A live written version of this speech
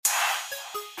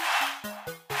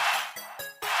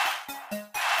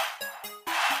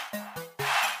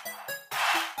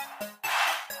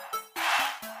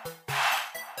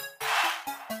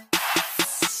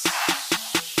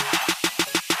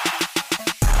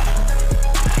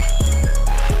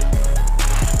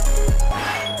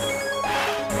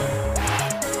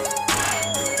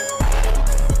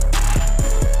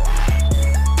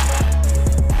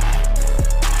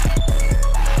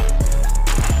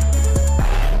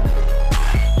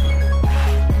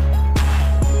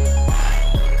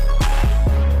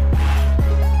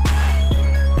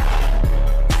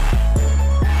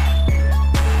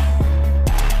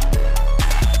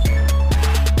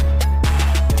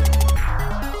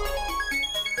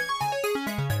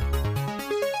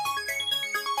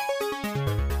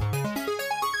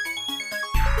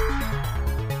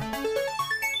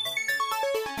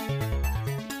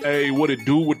Hey, what it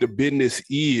do with the business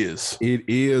is? It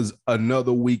is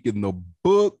another week in the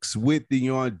books with the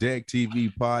On Deck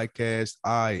TV podcast.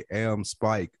 I am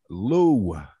Spike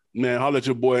Lou. Man, holla at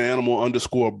your boy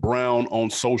Animal_Brown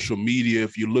on social media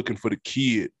if you're looking for the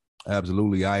kid.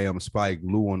 Absolutely. I am Spike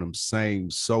Lou on them same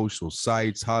social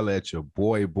sites. Holla at your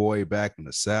boy back in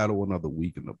the saddle. Another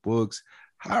week in the books.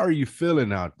 How are you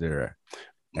feeling out there?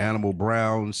 Animal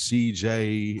Brown,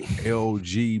 CJ,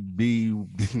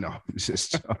 LGB, no,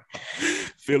 just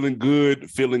feeling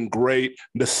good, feeling great.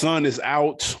 The sun is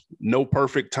out. No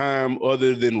perfect time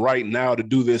other than right now to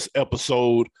do this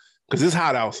episode because it's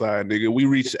hot outside, nigga. We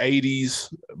reached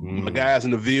 80s. My guys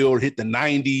in the Ville hit the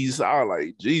 90s. I was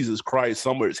like, Jesus Christ,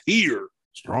 summer is here.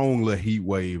 Strong little heat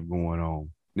wave going on.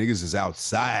 Niggas is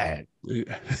outside.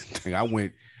 Yeah.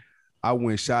 I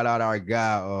went, shout out our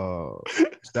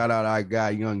guy,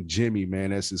 Young Jimmy,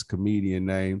 man. That's his comedian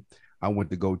name. I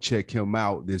went to go check him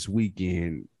out this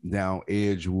weekend down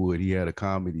Edgewood. He had a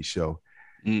comedy show.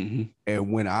 Mm-hmm.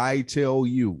 And when I tell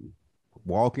you,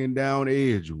 walking down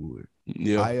Edgewood,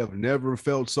 I have never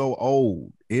felt so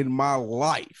old in my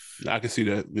life. I can see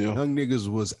that. Yeah. Young niggas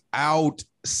was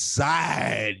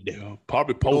outside. Yeah.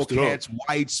 Probably posted up. Cats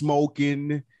white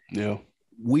smoking. Yeah.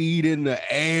 Weed in the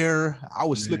air. I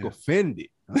was slick offended.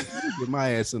 Get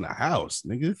my ass in the house,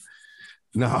 nigga.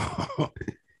 No.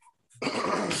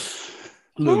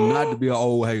 Look, not to be an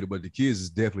old hater, but the kids is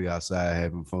definitely outside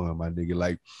having fun, my nigga.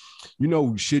 Like, you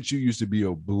know, shit you used to be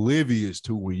oblivious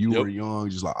to when you were young.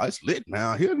 Just like, it's lit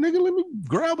now. Here, nigga, let me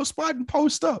grab a spot and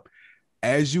post up.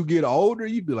 As you get older,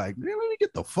 you be like, man, let me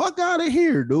get the fuck out of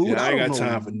here, dude. Yeah, I ain't got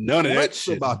time for none of that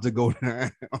shit. About to go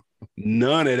down.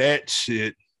 None of that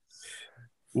shit.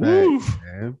 Facts,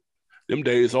 man. Them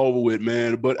days over with,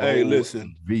 man. But hey,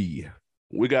 listen,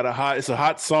 it's a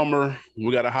hot summer.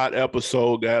 We got a hot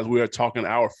episode, guys. We are talking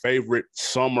our favorite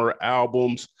summer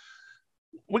albums.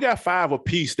 We got 5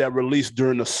 apiece that released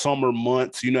during the summer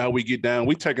months. You know how we get down.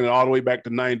 We're taking it all the way back to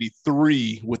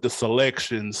 93 with the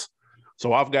selections.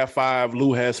 So I've got 5.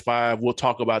 Lou has 5. We'll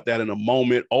talk about that in a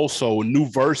moment. Also, new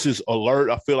verses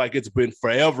alert. I feel like it's been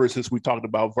forever since we talked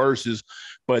about verses,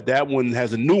 but that one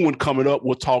has a new one coming up.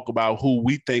 We'll talk about who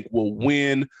we think will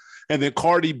win. And then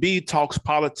Cardi B talks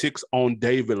politics on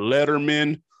David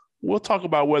Letterman. We'll talk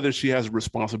about whether she has a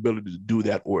responsibility to do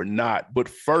that or not. But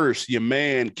first, your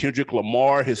man, Kendrick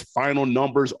Lamar, his final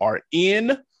numbers are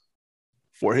in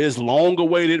for his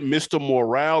long-awaited Mr.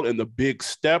 Morale and the Big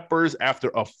Steppers after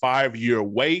a 5-year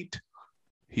wait.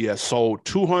 He has sold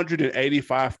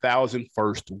 285,000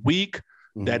 first week.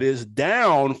 Mm-hmm. That is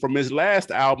down from his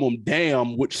last album,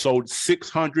 Damn, which sold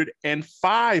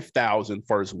 605,000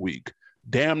 first week.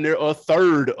 Damn near a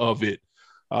third of it.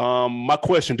 My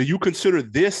question, do you consider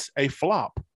this a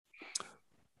flop?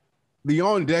 The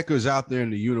on-deckers out there in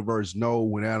the universe know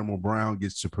when Animal Brown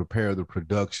gets to prepare the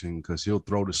production because he'll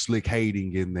throw the slick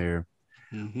hating in there.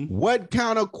 Mm-hmm. What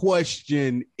kind of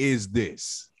question is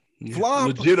this? Yeah. Flop?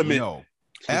 Legitimate. No,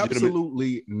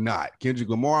 absolutely not. Kendrick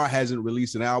Lamar hasn't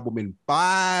released an album in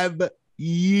 5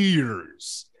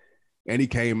 years. And he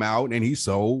came out and he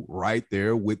sold right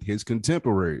there with his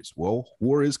contemporaries. Well,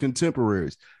 who are his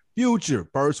contemporaries? Future,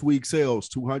 first week sales,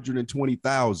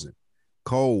 220,000.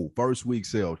 Cole, first week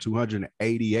sale,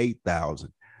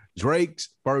 288,000. Drake's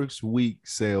first week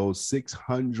sales,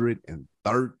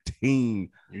 613.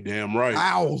 You damn right.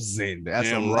 That's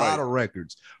damn a lot of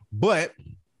records. But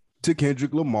to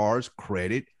Kendrick Lamar's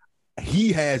credit,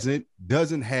 he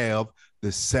doesn't have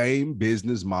the same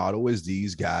business model as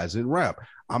these guys in rap.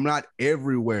 I'm not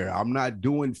everywhere. I'm not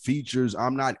doing features.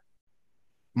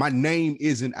 My name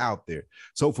isn't out there.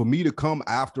 So for me to come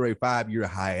after a 5-year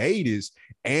hiatus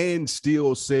and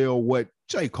still sell what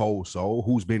J. Cole sold,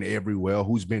 who's been everywhere,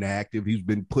 who's been active, he's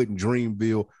been putting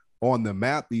Dreamville on the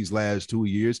map these last 2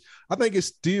 years, I think it's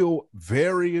still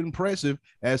very impressive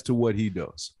as to what he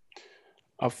does.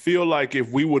 I feel like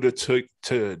if we would have to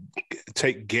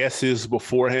take guesses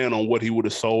beforehand on what he would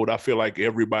have sold, I feel like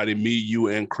everybody, me, you,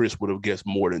 and Chris would have guessed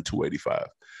more than 285.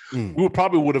 We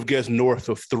would have guessed north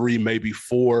of 3, maybe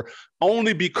 4,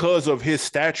 only because of his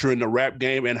stature in the rap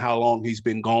game and how long he's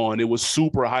been gone. It was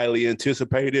super highly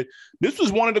anticipated. This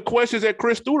was one of the questions that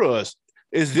Chris threw to us.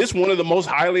 Is this one of the most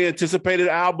highly anticipated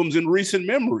albums in recent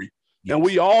memory? Yes. And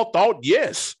we all thought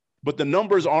yes, but the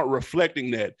numbers aren't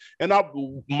reflecting that. And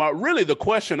the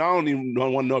question, I don't even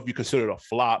want to know if you consider it a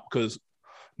flop because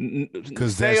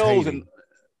sales and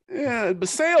but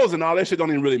sales and all that shit don't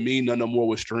even really mean nothing no more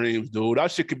with streams, dude.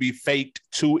 That shit could be faked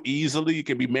too easily. It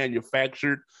can be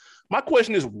manufactured. My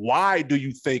question is, why do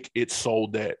you think it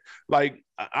sold that? Like,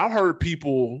 I heard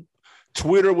people,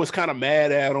 Twitter was kind of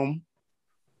mad at him.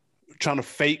 trying to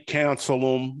fake cancel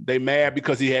him. They mad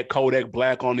because he had Kodak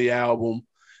Black on the album,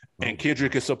 and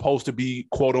Kendrick is supposed to be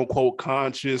quote unquote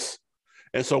conscious.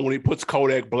 And so when he puts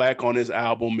Kodak Black on his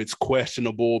album, it's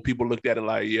questionable. People looked at it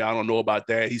like, yeah, I don't know about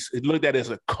that. He looked at it as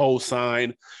a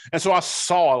cosign. And so I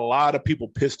saw a lot of people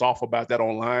pissed off about that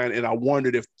online. And I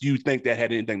wondered if you think that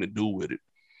had anything to do with it.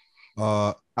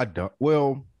 I don't.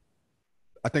 Well,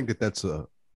 I think that's a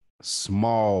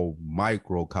small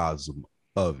microcosm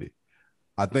of it.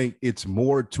 I think it's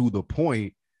more to the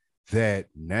point that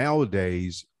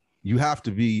nowadays you have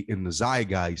to be in the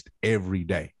zeitgeist every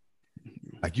day.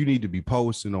 Like you need to be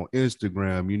posting on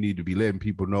Instagram. You need to be letting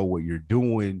people know what you're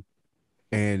doing.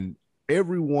 And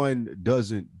everyone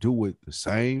doesn't do it the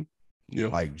same. Yeah.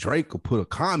 Like Drake will put a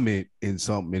comment in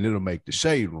something and it'll make the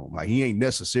shade room. Like he ain't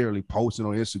necessarily posting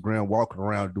on Instagram, walking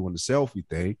around doing the selfie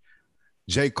thing.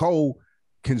 J. Cole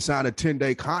can sign a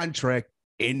 10-day contract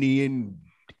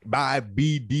by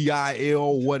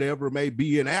BDIL, whatever it may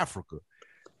be in Africa.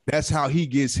 That's how he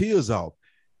gets his off.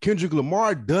 Kendrick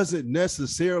Lamar doesn't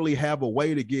necessarily have a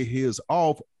way to get his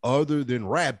off other than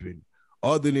rapping,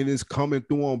 other than it's coming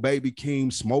through on Baby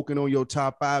Keem, smoking on your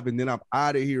top 5, and then I'm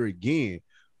out of here again.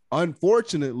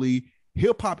 Unfortunately,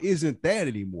 hip hop isn't that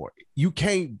anymore. You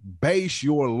can't base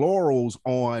your laurels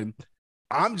on,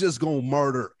 I'm just going to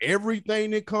murder everything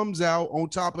that comes out. On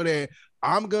top of that,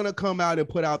 I'm going to come out and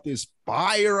put out this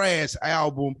fire ass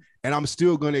album and I'm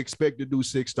still going to expect to do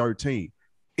 613.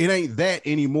 It ain't that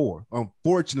anymore.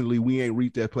 Unfortunately, we ain't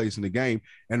reached that place in the game.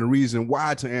 And the reason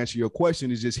why, to answer your question,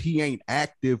 is just he ain't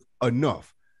active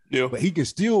enough. Yeah. But he can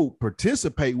still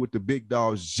participate with the big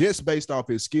dogs just based off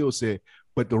his skill set.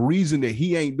 But the reason that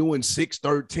he ain't doing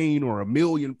 613 or a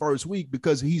million first week,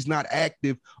 because he's not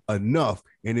active enough.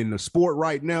 And in the sport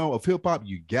right now of hip hop,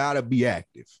 you gotta be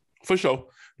active. For sure.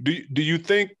 Do you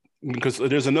think, because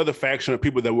there's another faction of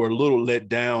people that were a little let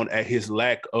down at his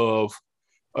lack of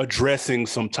addressing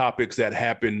some topics that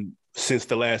happened since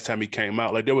the last time he came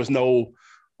out? Like there was no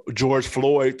George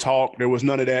Floyd talk. There was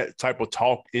none of that type of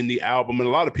talk in the album. And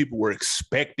a lot of people were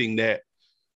expecting that.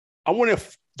 I wonder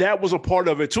if that was a part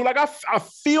of it too. Like I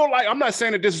feel like, I'm not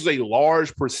saying that this is a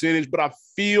large percentage, but I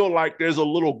feel like there's a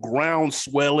little ground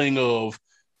swelling of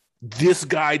this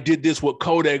guy did this with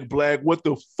Kodak Black. What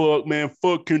the fuck, man?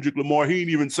 Fuck Kendrick Lamar. He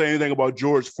didn't even say anything about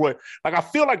George Floyd. Like, I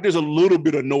feel like there's a little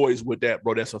bit of noise with that,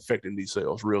 bro, that's affecting these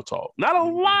sales, real talk. Not a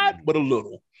lot, but a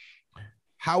little.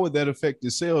 How would that affect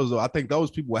the sales, though? I think those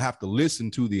people would have to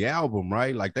listen to the album,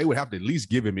 right? Like, they would have to at least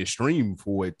give him a stream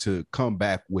for it to come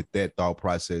back with that thought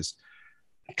process.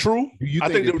 True. I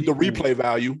think the replay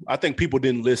value, I think people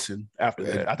didn't listen after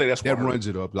that. I think that's that runs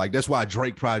it up. Like, that's why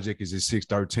Drake Project is at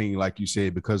 613, like you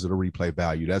said, because of the replay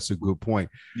value. That's a good point.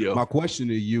 Yeah. My question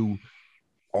to you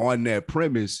on that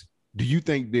premise, do you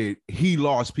think that he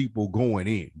lost people going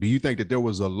in? Do you think that there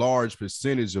was a large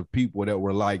percentage of people that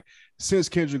were like, since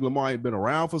Kendrick Lamar ain't been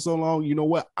around for so long, you know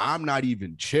what? I'm not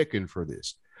even checking for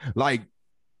this. Like,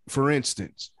 for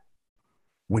instance,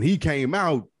 when he came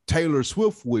out, Taylor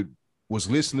Swift was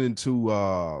listening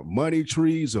to Money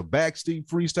Trees or Backstreet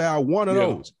Freestyle, one of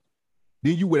those.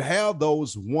 Then you would have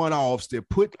those one-offs that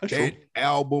put that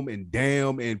album and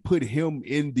damn and put him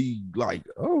in the like,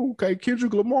 oh, okay,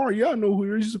 Kendrick Lamar, y'all know who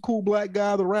he is. He's a cool black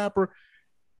guy, the rapper.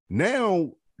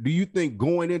 Now, do you think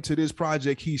going into this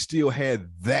project, he still had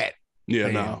that?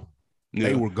 Yeah, no.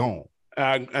 They were gone.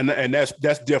 And that's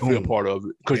definitely a part of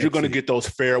it, because you're going to get those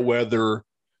fair weather.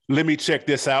 Let me check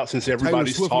this out since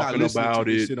everybody's talking about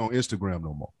it. Sit on Instagram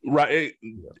no more, right?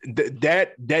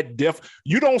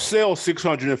 You don't sell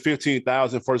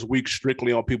 615,000 first week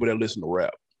strictly on people that listen to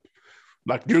rap.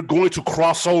 Like, you're going to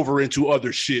cross over into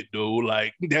other shit, dude.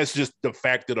 Like, that's just the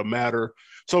fact of the matter.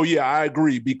 So yeah, I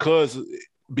agree, because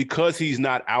he's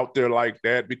not out there like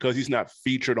that, because he's not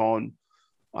featured on,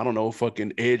 I don't know,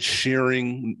 fucking Ed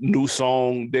Sheeran new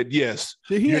song. That yes,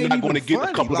 you're not going to get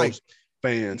a couple of those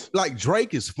fans. Like,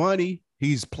 Drake is funny.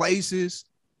 He's places.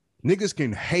 Niggas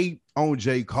can hate on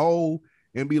J. Cole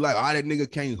and be like, that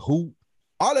nigga can't hoop.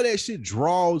 All of that shit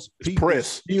draws people.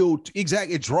 Press.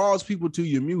 Exactly. It draws people to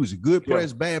your music. Good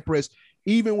press, bad press.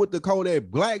 Even with the Kodak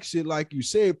Black shit, like you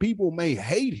said, people may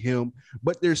hate him,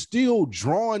 but they're still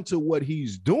drawn to what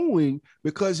he's doing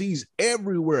because he's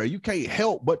everywhere. You can't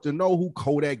help but to know who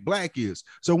Kodak Black is.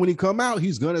 So when he come out,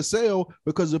 he's going to sell,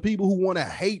 because the people who want to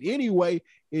hate anyway,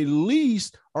 at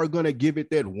least are going to give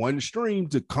it that one stream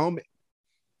to come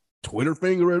Twitter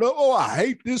finger it up. Oh, I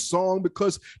hate this song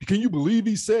because can you believe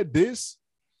he said this?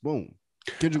 Boom.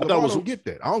 Kendrick Lamar don't get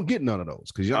that. I don't get none of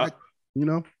those because you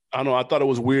know. I know. I thought it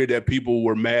was weird that people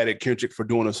were mad at Kendrick for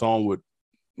doing a song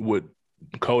with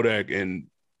Kodak, and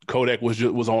Kodak was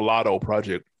on Lotto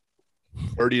Project.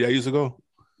 30 days ago.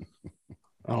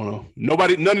 I don't know.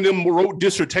 None of them wrote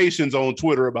dissertations on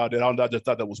Twitter about that. I just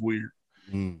thought that was weird.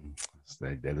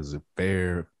 That is a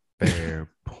fair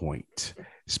point.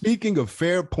 Speaking of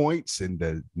fair points and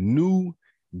the new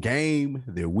game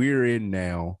that we're in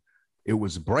now, it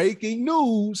was breaking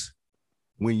news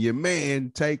when your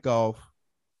man Takeoff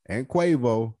and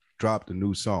Quavo dropped a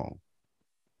new song.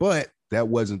 But that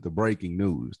wasn't the breaking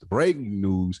news. The breaking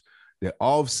news that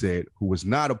Offset, who was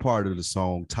not a part of the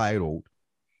song titled,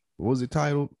 what was it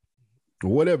titled?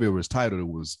 Or whatever it was titled, it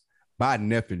was by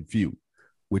Neff and Few,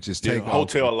 which is Takeoff.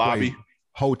 Hotel Lobby.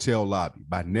 Hotel Lobby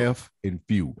by Neff and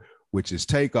Few, which is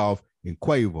Takeoff and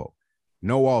Quavo.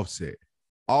 No Offset.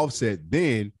 Offset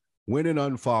then went and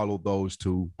unfollowed those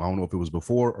two. I don't know if it was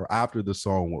before or after the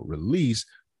song was released,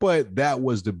 but that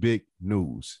was the big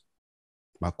news.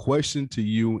 My question to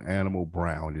you, Animal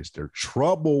Brown, is there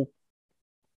trouble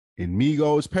in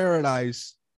Migos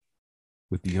Paradise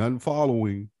with the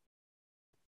unfollowing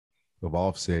of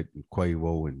Offset and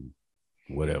Quavo and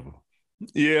whatever?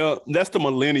 Yeah, that's the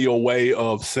millennial way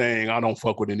of saying I don't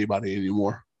fuck with anybody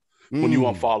anymore when you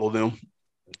unfollow them.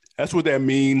 That's what that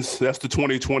means. That's the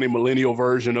 2020 millennial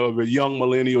version of a young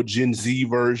millennial Gen Z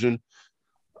version.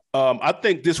 I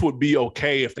think this would be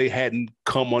okay if they hadn't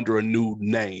come under a new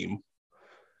name.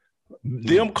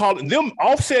 Them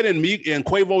Offset and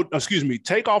Quavo,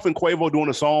 Takeoff and Quavo doing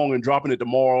a song and dropping it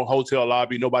tomorrow, Hotel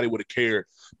Lobby, nobody would have cared.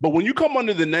 But when you come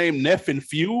under the name Neff and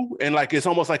Few, and like it's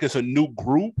almost like it's a new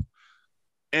group,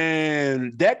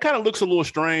 and that kind of looks a little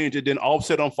strange. And then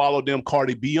Offset unfollowed them,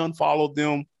 Cardi B unfollowed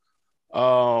them.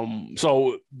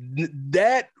 So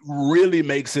that really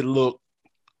makes it look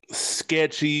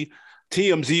sketchy.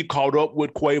 TMZ caught up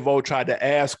with Quavo, tried to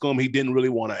ask him. He didn't really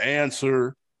want to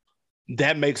answer.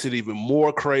 That makes it even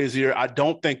more crazier. I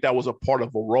don't think that was a part of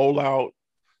a rollout,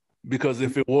 because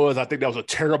if it was, I think that was a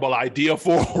terrible idea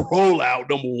for a rollout,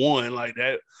 number one. Like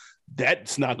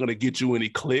that's not going to get you any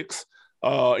clicks,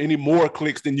 any more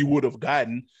clicks than you would have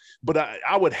gotten. But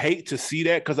I would hate to see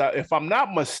that, because if I'm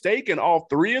not mistaken, all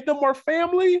three of them are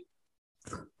family.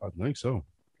 I think so.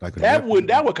 Like that would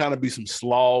kind of be some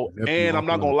slaw. And I'm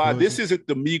not gonna lie, this isn't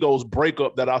the Migos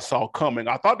breakup that I saw coming.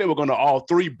 I thought they were gonna all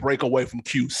three break away from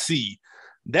QC.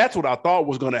 That's what I thought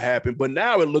was gonna happen. But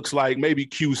now it looks like maybe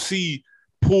QC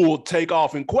pulled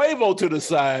Takeoff and Quavo to the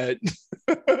side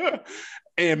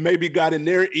and maybe got in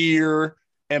their ear.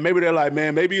 And maybe they're like,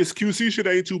 man, maybe it's QC shit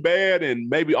ain't too bad. And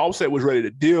maybe Offset was ready to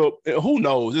dip. Who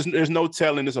knows? There's no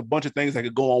telling. There's a bunch of things that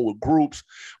could go on with groups,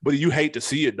 but you hate to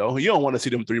see it, though. You don't want to see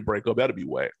them three break up. That'd be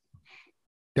whack.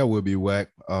 That would be whack.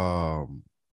 But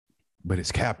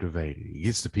it's captivating. It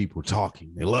gets the people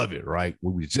talking. They love it, right?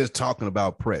 We were just talking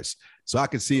about press. So I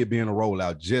can see it being a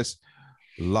rollout, just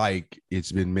like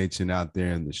it's been mentioned out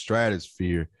there in the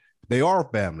stratosphere. They are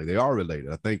family. They are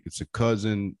related. I think it's a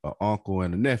cousin, an uncle,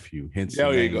 and a nephew. Hence,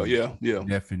 there you go. Yeah.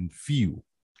 Neff and Few.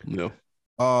 No.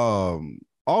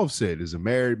 Offset is a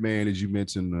married man, as you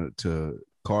mentioned, to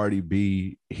Cardi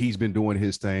B. He's been doing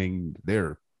his thing.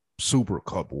 They're super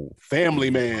couple. Family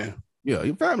man. Yeah,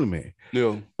 he's a family man.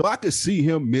 Yeah. So I could see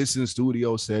him missing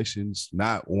studio sessions,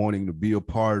 not wanting to be a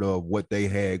part of what they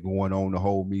had going on the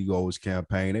whole Migos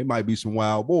campaign. They might be some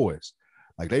wild boys.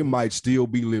 Like they might still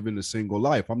be living a single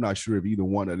life. I'm not sure if either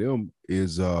one of them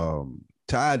is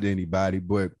tied to anybody,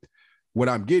 but what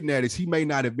I'm getting at is he may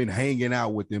not have been hanging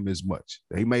out with them as much.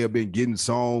 He may have been getting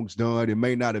songs done. It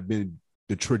may not have been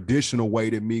the traditional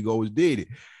way that Migos did it.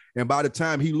 And by the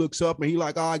time he looks up and he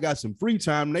like, oh, I got some free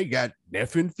time, they got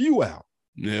Neff and Few out.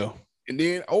 Yeah. And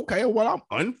then, okay, well,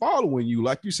 I'm unfollowing you.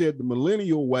 Like you said, the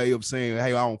millennial way of saying,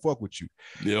 hey, I don't fuck with you.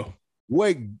 Yeah.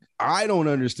 What I don't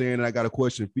understand, and I got a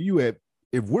question for you,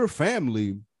 if we're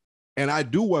family and I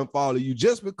do unfollow you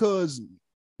just because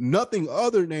nothing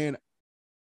other than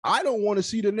I don't want to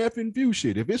see the Neff and Few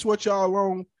shit. If it's what y'all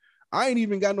on, I ain't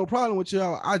even got no problem with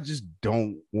y'all. I just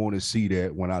don't want to see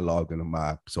that when I log into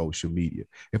my social media.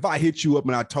 If I hit you up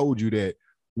and I told you that,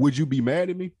 would you be mad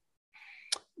at me?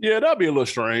 Yeah, that'd be a little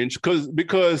strange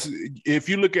because if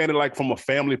you look at it like from a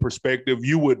family perspective,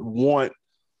 you would want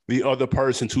the other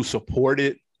person to support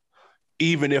it,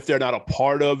 even if they're not a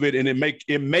part of it. And it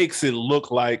makes it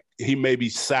look like he may be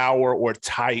sour or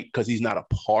tight because he's not a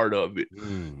part of it.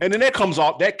 And then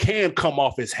that can come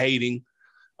off as hating.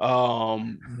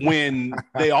 When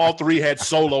they all three had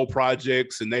solo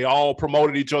projects and they all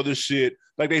promoted each other's shit,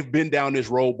 like they've been down this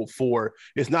road before.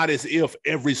 It's not as if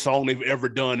every song they've ever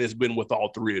done has been with all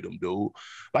three of them, dude.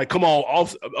 Like, come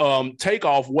on,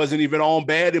 Takeoff wasn't even on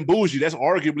Bad and Bougie. That's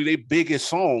arguably their biggest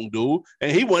song, dude.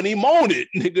 And he wasn't even on it,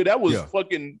 nigga. That was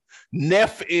fucking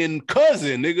Neff and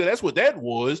Cousin, nigga. That's what that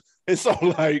was. And so,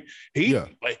 like,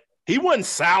 he wasn't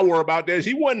sour about that.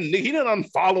 He didn't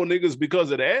unfollow niggas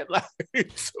because of that. Like,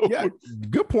 so. Yeah,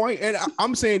 good point. And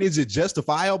I'm saying, is it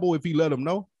justifiable if he let him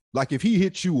know? Like if he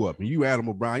hit you up and you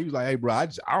Animal Brown, he was like, hey, bro, I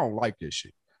don't like this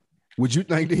shit. Would you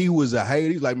think that he was a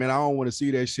hater? He's like, man, I don't want to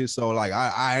see that shit. So like,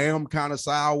 I am kind of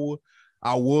sour.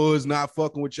 I was not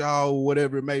fucking with y'all,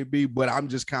 whatever it may be, but I'm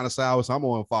just kind of sour. So I'm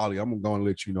going to follow you. I'm going to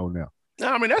let you know now.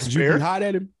 I mean, that's Would fair. You be hot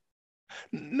at him?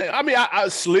 I mean, I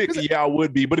slick, yeah, I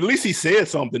would be, but at least he said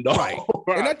something, though. Right.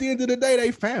 And at the end of the day,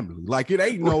 they family. Like, it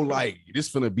ain't no, like,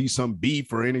 this finna be some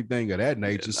beef or anything of that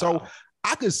nature. Yeah, so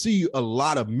I could see a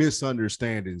lot of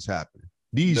misunderstandings happening.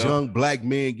 These young black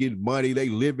men getting money, they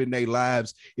living their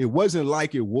lives. It wasn't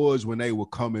like it was when they were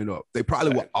coming up. They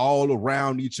probably were all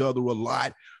around each other a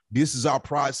lot. This is our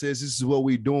process. This is what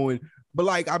we're doing. But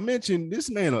like I mentioned, this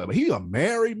man, he a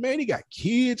married man. He got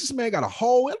kids. This man got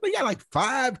he got like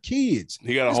 5 kids.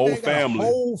 He got a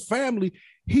whole family.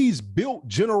 He's built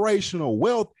generational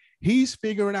wealth. He's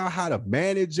figuring out how to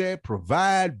manage that,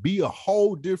 provide, be a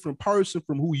whole different person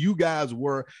from who you guys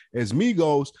were as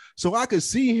Migos. So I could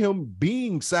see him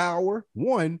being sour,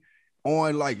 one,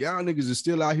 on like, y'all niggas is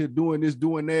still out here doing this,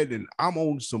 doing that, and I'm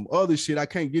on some other shit. I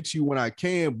can't get you when I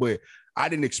can, but I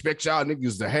didn't expect y'all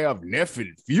niggas to have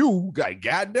nothing few. Like,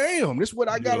 goddamn, this is what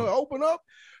I gotta open up.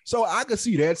 So I could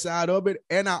see that side of it.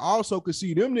 And I also could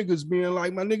see them niggas being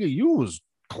like, my nigga, you was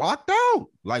clocked out.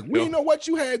 Like, we didn't know what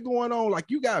you had going on. Like,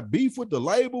 you got beef with the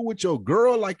label, with your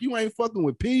girl. Like, you ain't fucking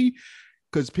with P.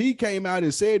 Because P came out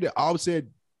and said that Offset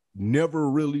never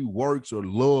really works or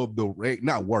loved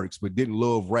not works, but didn't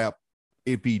love rap.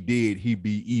 If he did, he'd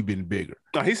be even bigger.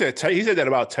 No, he said that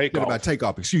about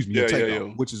Takeoff. Excuse me,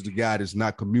 Takeoff, which is the guy that's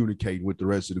not communicating with the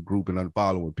rest of the group and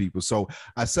unfollowing people. So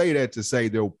I say that to say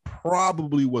there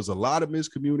probably was a lot of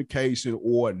miscommunication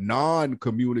or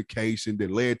non-communication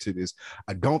that led to this.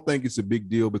 I don't think it's a big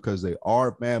deal because they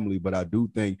are family, but I do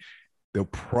think there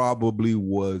probably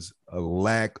was a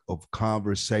lack of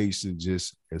conversation,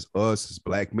 just as us as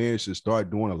black men should start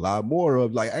doing a lot more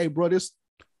of. Like, hey, bro,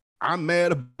 I'm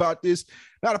mad about this.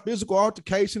 Not a physical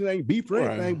altercation. It ain't beef or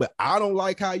anything, but I don't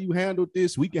like how you handled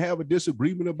this. We can have a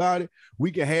disagreement about it.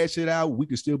 We can hash it out. We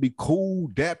can still be cool,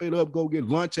 dap it up, go get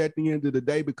lunch at the end of the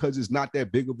day because it's not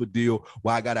that big of a deal.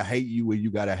 Well, I got to hate you and you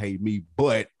got to hate me,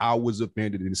 but I was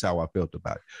offended and it's how I felt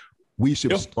about it. We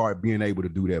should start being able to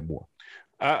do that more.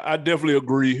 I definitely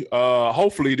agree.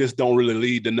 Hopefully this don't really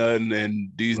lead to nothing and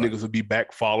these niggas will be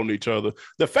back following each other.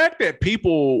 The fact that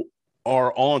people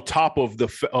are on top of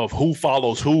who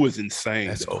follows who is insane.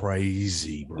 That's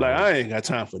crazy, bro. Like, I ain't got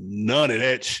time for none of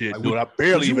that shit, like, dude. I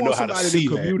barely even know how to see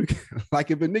that. Like,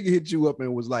 if a nigga hit you up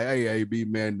and was like, hey, AB,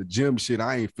 man, the gym shit,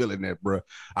 I ain't feeling that, bro.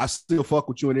 I still fuck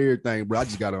with you and everything, bro. I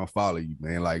just got to unfollow you,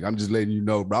 man. Like, I'm just letting you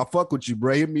know, bro. I fuck with you,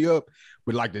 bro. Hit me up.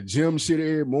 But, like, the gym shit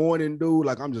every morning, dude,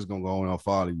 like, I'm just going to go and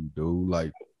unfollow you, dude.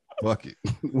 Like, fuck it.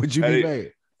 Would you be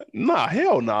mad? Nah,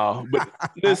 hell nah. But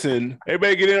listen,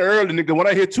 everybody get in early, nigga. When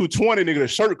I hit 220, nigga, the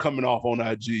shirt coming off on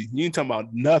IG. You ain't talking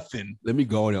about nothing. Let me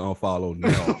go and unfollow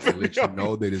now to let you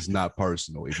know that it's not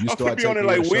personal. If you start taking your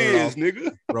like shirt off,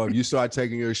 nigga. Bro, if you start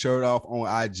taking your shirt off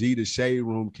on IG, the Shade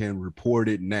Room can report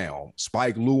it now.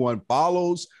 Spike Lou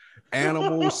unfollows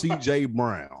Animal CJ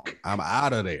Brown. I'm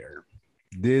out of there.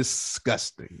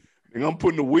 Disgusting. Nigga, I'm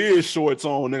putting the weird shorts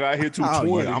on, nigga. I hit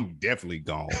 220. Oh, yeah, I'm definitely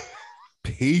gone.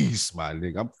 Peace, my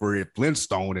nigga. I'm Fred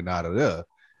Flintstone and out of there.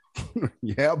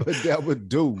 Yeah, but that would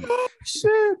do.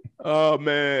 Shit. Oh,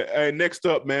 man. Hey, next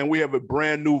up, man, we have a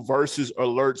brand new Versus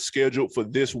alert scheduled for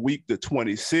this week, the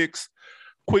 26th.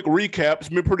 Quick recap. It's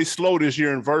been pretty slow this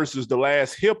year in Versus. The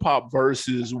last hip-hop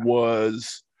Versus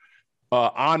was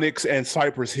Onyx and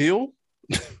Cypress Hill.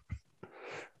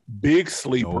 Big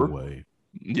sleeper. No way.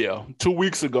 Yeah. 2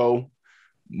 weeks ago.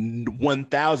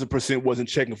 1000% wasn't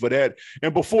checking for that,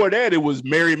 and before that it was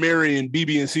Mary and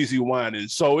BB and CeCe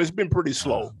Winans. So it's been pretty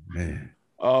slow.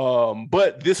 Oh, man.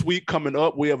 But this week coming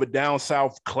up, we have a down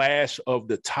south clash of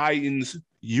the Titans,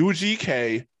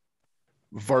 UGK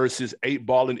versus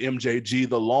 8Ball and MJG,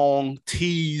 the long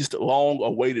teased, long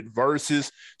awaited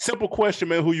versus. Simple question,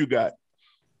 man. Who you got?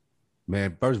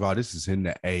 Man, first of all, this is in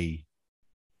the A.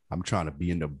 I'm trying to be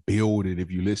in the building.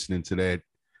 If you're listening to that,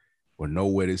 or know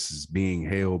where this is being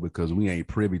held because we ain't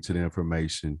privy to the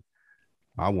information.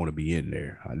 I want to be in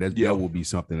there. That will be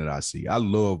something that I see. I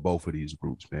love both of these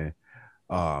groups, man.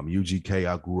 UGK,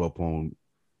 I grew up on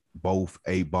both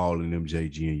 8Ball and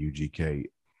MJG and UGK.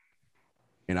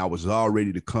 And I was all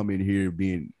ready to come in here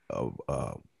being,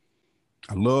 I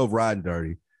love Riding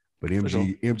Dirty, but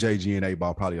MJG and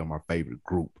 8Ball probably are my favorite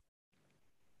group,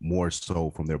 more so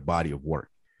from their body of work.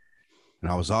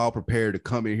 And I was all prepared to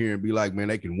come in here and be like, man,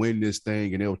 they can win this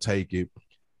thing and they'll take it.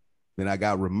 Then I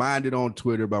got reminded on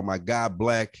Twitter about my guy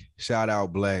Black. Shout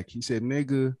out Black. He said,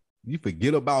 nigga, you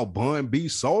forget about Bun B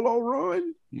solo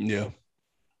run? Yeah.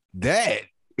 That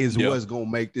is what's gonna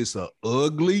make this a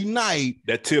ugly night.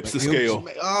 That tips the scale.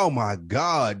 Oh my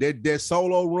God. That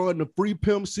solo run, the Free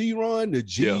Pimp C run, the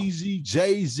Jeezy,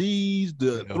 Jay-Z's,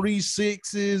 the 3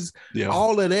 6s,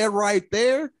 all of that right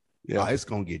there. Yeah, it's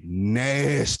gonna get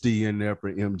nasty in there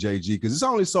for MJG because it's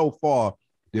only so far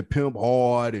that Pimp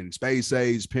Hard and Space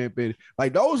Age pimping,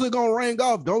 like those are gonna ring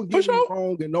off. Don't get me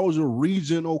wrong, and those are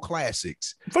regional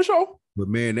classics for sure. But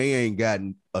man, they ain't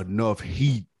gotten enough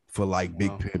heat for like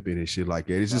Big Pimpin' and shit like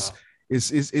that. It's just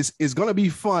it's gonna be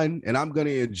fun and I'm gonna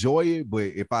enjoy it.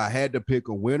 But if I had to pick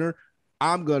a winner,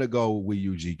 I'm gonna go with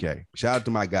UGK. Shout out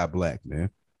to my guy Black, man.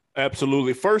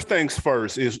 Absolutely. First things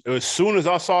first is as soon as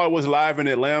I saw it was live in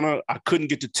Atlanta, I couldn't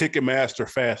get to Ticketmaster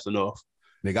fast enough.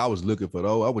 Nigga, I was looking for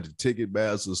those. I went to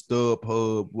Ticketmaster,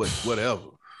 StubHub, whatever.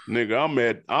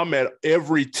 Nigga, I'm at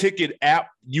every ticket app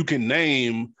you can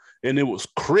name, and it was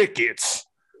crickets.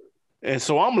 And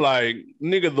so I'm like,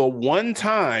 nigga, the one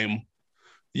time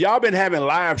y'all been having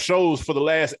live shows for the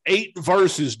last 8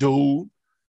 verses, dude.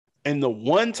 And the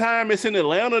one time it's in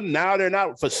Atlanta, now they're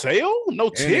not for sale?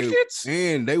 No tickets?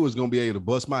 And they was going to be able to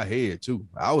bust my head, too.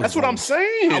 That's what I'm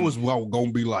saying. I was going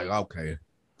to be like, okay,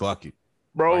 fuck it.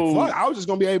 Bro. Like, fuck, I was just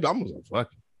going to be able, I'm going to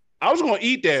fuck it. I was going to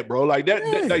eat that, bro. Like,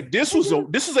 this is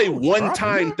a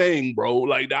one-time thing, bro.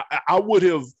 Like, I would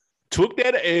have took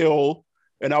that L,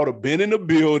 and I would have been in the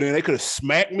building. They could have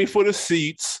smacked me for the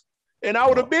seats, and I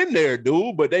would have been there,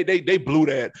 dude. But they blew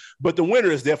that. But the winner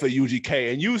is definitely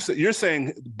UGK. And you're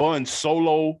saying Bun's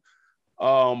solo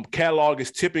catalog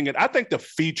is tipping it. I think the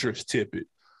features tip it.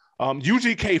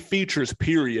 UGK features,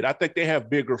 period. I think they have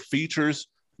bigger features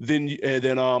than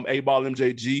A-Ball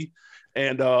MJG.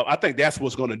 And I think that's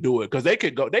what's going to do it because they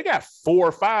could go. They got 4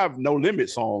 or 5 No Limit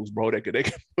songs, bro. They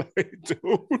could play,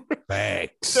 dude.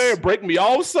 Facts. They break me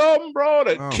off something, bro.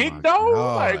 The Kick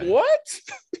Though, like what?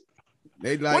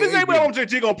 What is A-Ball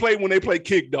MJG gonna play when they play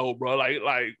Kick Though, bro?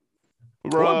 Like,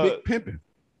 bro. Big Pimpin'.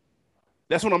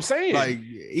 That's what I'm saying. Like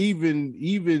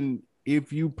even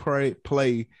if you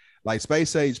play like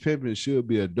Space Age Pimpin' should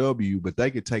be a W, but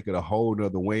they could take it a whole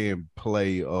nother way and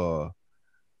play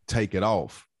Take It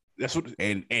Off. That's what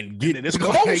and get it. It's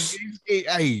close.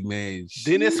 Hey man,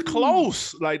 then it's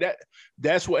close like that.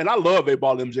 That's what. And I love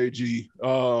A-Ball MJG.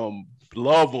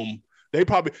 Love them.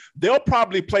 They'll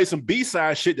probably play some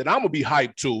B-side shit that I'm gonna be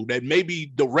hyped to. That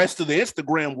maybe the rest of the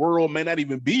Instagram world may not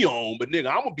even be on. But nigga,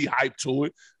 I'm gonna be hyped to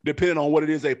it depending on what it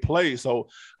is they play. So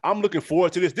I'm looking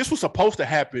forward to this. This was supposed to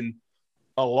happen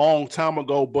a long time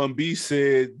ago. Bun B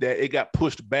said that it got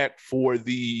pushed back for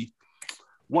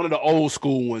one of the old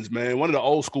school ones, man. One of the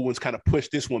old school ones kind of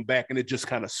pushed this one back, and it just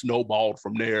kind of snowballed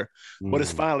from there. But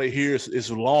it's finally here.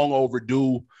 It's long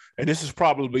overdue, and this is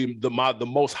probably the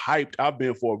most hyped I've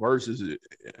been for Versus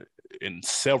in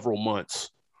several months.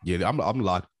 Yeah, I'm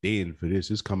locked in for this.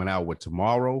 It's coming out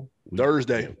tomorrow,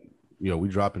 Thursday. Yeah, we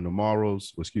dropping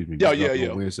tomorrow's. Excuse me.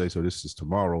 Yeah. Wednesday, so this is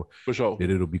tomorrow for sure. That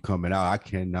it'll be coming out. I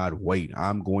cannot wait.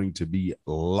 I'm going to be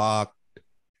locked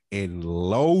and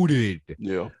loaded.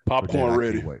 Yeah, popcorn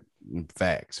ready.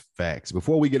 Facts.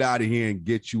 Before we get out of here and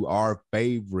get you our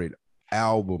favorite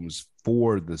albums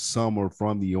for the summer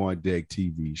from the On Deck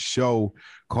TV show,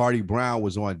 Cardi Brown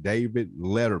was on David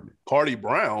Letterman. Cardi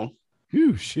Brown?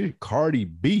 Shit. Cardi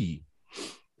B.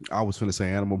 I was finna say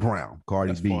Animal Brown.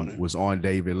 Cardi B was on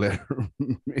David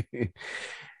Letterman.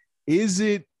 Is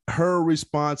it her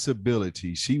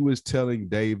responsibility? She was telling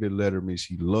David Letterman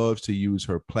she loves to use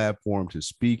her platform to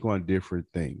speak on different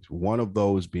things, one of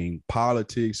those being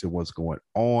politics and what's going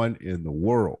on in the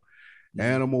world.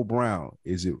 Animal Brown,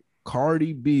 is it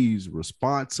Cardi B's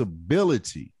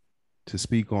responsibility to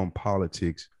speak on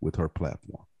politics with her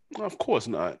platform? Of course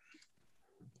not.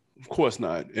 Of course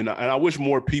not. And I wish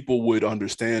more people would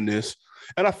understand this.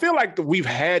 And I feel like we've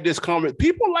had this comment.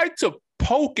 People like to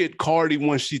poke at Cardi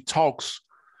when she talks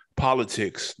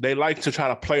politics. They like to try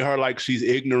to play her like she's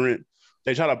ignorant.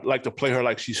 They like to play her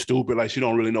like she's stupid, like she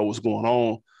don't really know what's going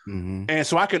on. Mm-hmm. And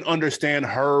so I can understand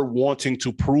her wanting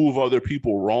to prove other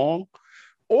people wrong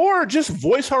or just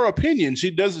voice her opinion.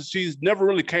 She's never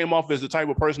really came off as the type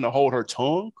of person to hold her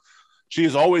tongue. She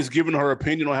has always given her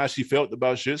opinion on how she felt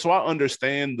about shit. So I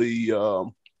understand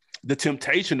the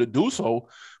temptation to do so.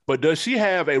 But does she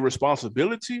have a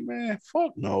responsibility? Man,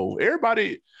 fuck no.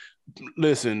 Everybody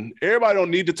don't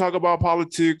need to talk about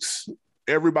politics.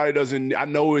 Everybody doesn't. I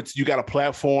know you got a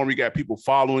platform, you got people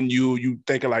following you. You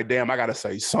thinking like, damn, I got to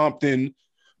say something.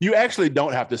 You actually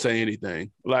don't have to say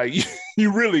anything. Like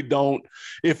you really don't.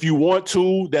 If you want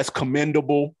to, that's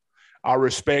commendable. I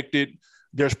respect it.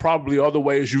 there's probably other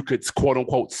ways you could quote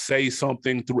unquote say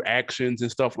something through actions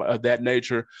and stuff of that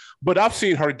nature. But I've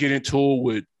seen her get into it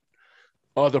with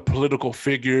other political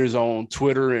figures on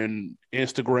Twitter and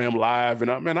Instagram Live.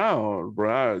 And I don't,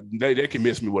 bro, they can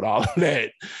miss me with all of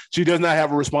that. She does not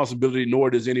have a responsibility, nor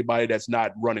does anybody that's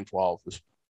not running for office.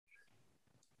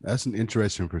 That's an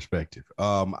interesting perspective.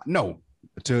 No,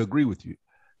 to agree with you,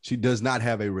 she does not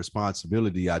have a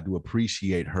responsibility. I do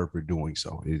appreciate her for doing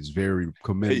so. It's very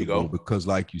commendable because,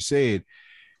 like you said,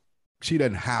 she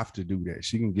doesn't have to do that.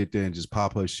 She can get there and just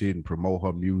pop her shit and promote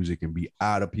her music and be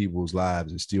out of people's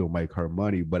lives and still make her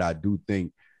money. But I do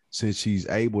think since she's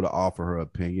able to offer her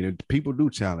opinion, people do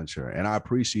challenge her. And I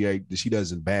appreciate that she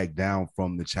doesn't back down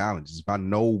from the challenges. If I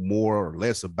know more or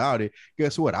less about it,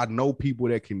 guess what? I know people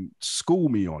that can school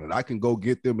me on it. I can go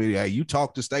get them. And, hey, you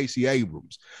talk to Stacey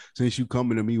Abrams. Since you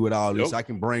coming to me with all this, I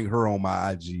can bring her on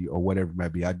my IG or whatever it may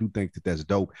be. I do think that that's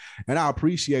dope. And I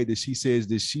appreciate that she says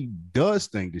that she does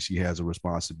think that she has a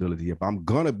responsibility. If I'm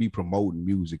going to be promoting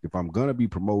music, if I'm going to be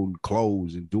promoting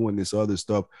clothes and doing this other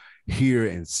stuff here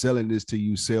and selling this to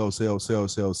you, sell,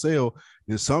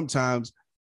 then sometimes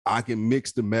I can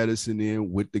mix the medicine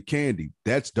in with the candy.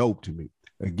 That's dope to me.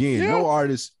 Again,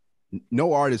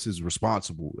 no artist is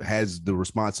responsible, has the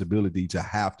responsibility to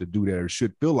have to do that or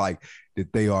should feel like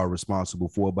that they are responsible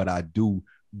for, but I do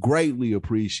greatly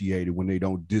appreciate it when they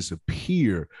don't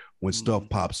disappear when stuff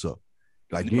pops up.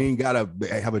 Like you ain't got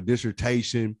to have a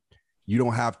dissertation. You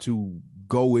don't have to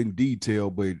go in detail,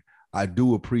 but I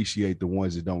do appreciate the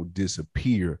ones that don't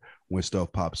disappear when stuff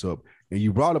pops up. And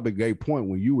you brought up a great point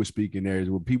when you were speaking there is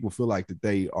when people feel like that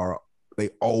they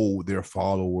owe their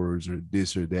followers or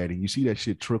this or that. And you see that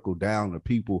shit trickle down to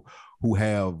people who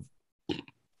have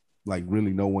like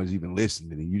really no one's even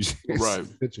listening. And you just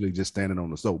essentially just standing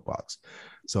on the soapbox.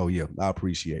 So yeah, I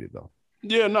appreciate it though.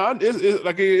 Yeah, no,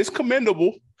 it's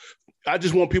commendable. I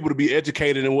just want people to be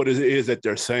educated in what it is that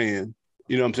they're saying.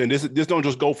 You know what I'm saying? This don't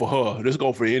just go for her. This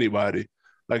go for anybody.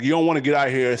 Like you don't want to get out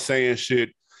here saying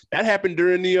shit. That happened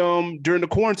during the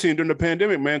quarantine, during the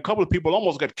pandemic, man. A couple of people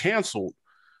almost got canceled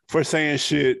for saying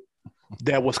shit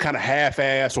that was kind of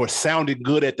half-assed or sounded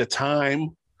good at the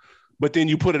time. But then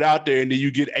you put it out there and then you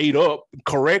get ate up,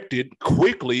 corrected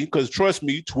quickly, because trust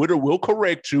me, Twitter will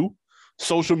correct you.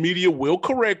 Social media will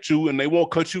correct you, and they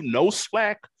won't cut you no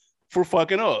slack for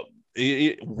fucking up,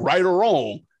 right or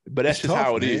wrong. But that's just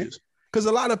how it is. Because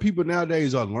a lot of people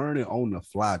nowadays are learning on the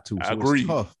fly too. So I agree. It's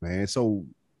tough, man. So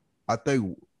I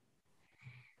think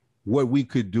what we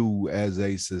could do as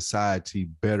a society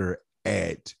better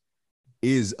at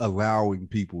is allowing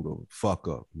people to fuck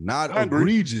up. Not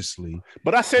egregiously.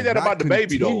 But I said that about the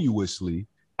baby, though. Continuously.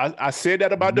 I said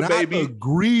that about the baby. Not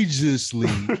egregiously.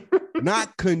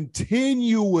 Not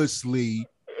continuously.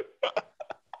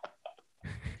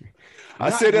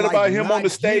 I said that about him on the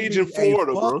stage in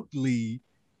Florida, bro.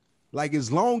 Like,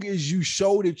 as long as you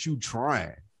show that you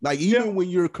trying, like, even when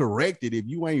you're corrected, if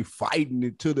you ain't fighting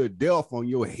it to the death on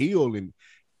your heel and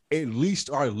at least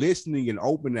are listening and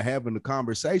open to having a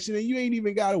conversation, and you ain't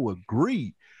even got to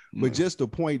agree. But just the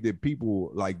point that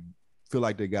people like feel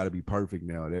like they got to be perfect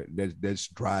now, that's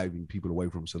driving people away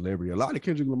from celebrity. A lot of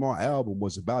Kendrick Lamar album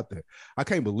was about that. I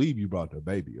can't believe you brought the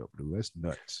baby up, dude. That's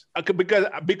nuts.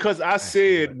 Because I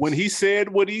said nuts. When he said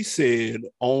what he said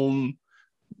on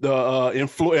the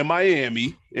in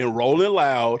Miami in Rolling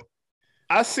Loud,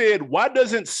 I said, why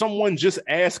doesn't someone just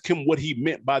ask him what he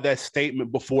meant by that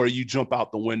statement before you jump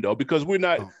out the window? Because we're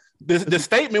not. The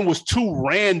statement was too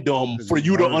random for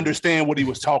you to understand what he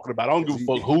was talking about. I don't give a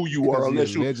fuck who you are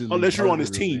unless you're on his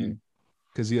team.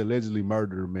 Because he allegedly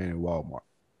murdered a man in Walmart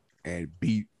and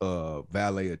beat a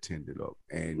valet attendant up.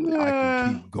 And I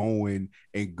can keep going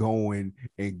and going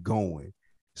and going.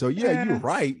 So yeah, you're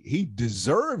right. He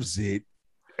deserves it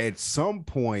at some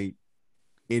point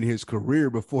in his career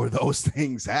before those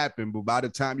things happen. But by the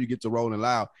time you get to Rolling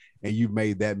Loud and you've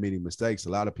made that many mistakes, a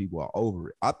lot of people are over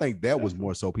it. I think that was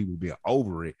more so people being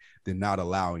over it than not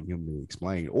allowing him to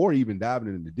explain or even diving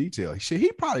into detail.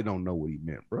 He probably don't know what he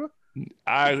meant, bro.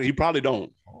 He probably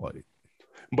don't.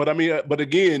 But I mean, but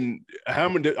again, how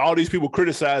many, all these people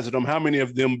criticizing him, how many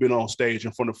of them been on stage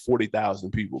in front of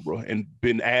 40,000 people, bro, and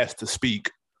been asked to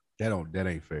speak? That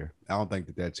ain't fair. I don't think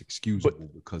that that's excusable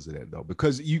because of that, though.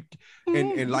 Because you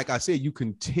and like I said, you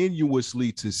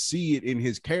continuously to see it in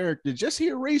his character. Just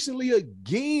here recently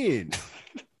again,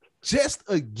 the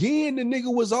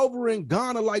nigga was over in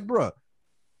Ghana. Like, bro,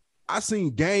 I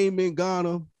seen Game in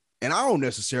Ghana, and I don't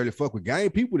necessarily fuck with Game.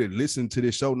 People that listen to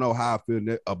this show know how I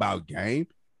feel about Game.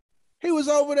 He was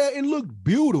over there and looked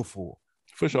beautiful.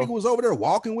 For sure. He was over there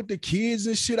walking with the kids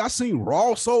and shit. I seen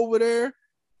Ross over there.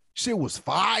 Shit was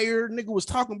fire. Nigga was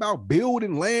talking about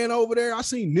building land over there. I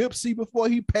seen Nipsey before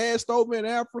he passed over in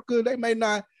Africa. They may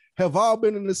not have all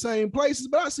been in the same places,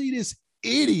 but I see this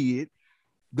idiot,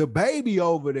 the baby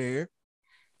over there,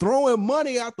 throwing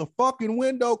money out the fucking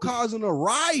window, causing a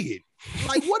riot.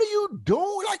 Like, what are you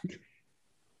doing? Like,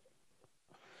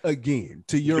 again,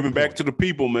 to your giving back to the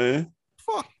people, man.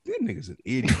 Fuck, that nigga's an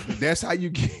idiot. That's how you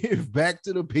give back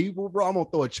to the people, bro. I'm gonna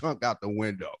throw a chunk out the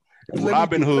window.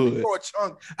 Robin Hood. Let me throw a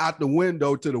chunk out the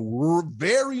window to the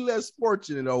very less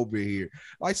fortunate over here.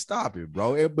 Like, stop it,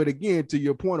 bro. But again, to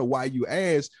your point of why you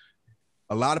asked,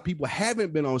 a lot of people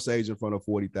haven't been on stage in front of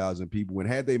 40,000 people. And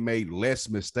had they made less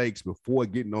mistakes before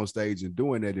getting on stage and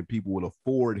doing that, then people will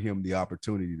afford him the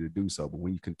opportunity to do so. But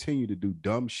when you continue to do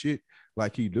dumb shit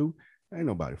like he do, ain't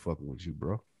nobody fucking with you,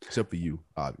 bro. Except for you,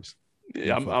 obviously.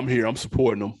 Yeah, I'm here. I'm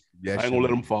supporting them. Yes, I ain't gonna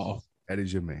let them fall. That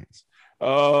is your man's.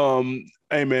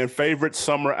 Hey man, favorite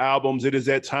summer albums. It is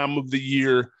that time of the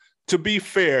year. To be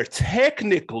fair,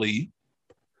 technically,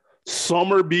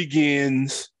 summer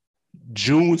begins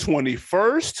June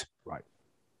 21st, right,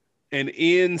 and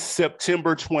ends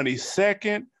September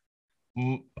 22nd.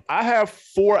 I have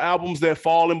 4 albums that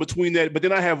fall in between that, but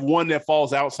then I have one that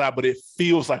falls outside, but it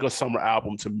feels like a summer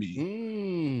album to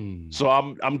me. So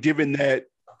I'm giving that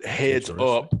heads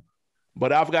up.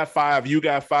 But I've got 5. You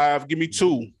got 5. Give me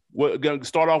 2. We're gonna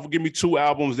start off. Give me 2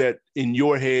 albums that in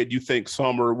your head you think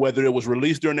summer, whether it was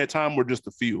released during that time or just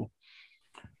a few.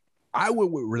 I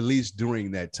would release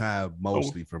during that time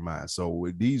mostly for mine. So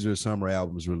these are summer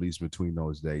albums released between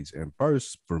those days. And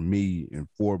first, for me and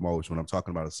foremost, when I'm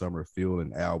talking about a summer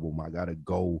feeling album, I got to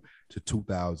go to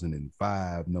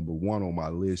 2005. Number 1 on my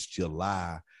list,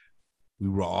 July.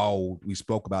 We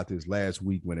spoke about this last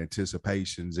week when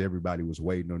Anticipations, everybody was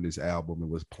waiting on this album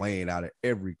and was playing out of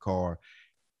every car.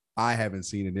 I haven't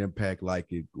seen an impact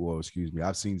like it. Well, excuse me.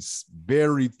 I've seen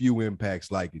very few impacts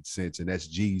like it since, and that's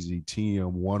Jeezy TM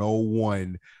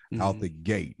 101 out the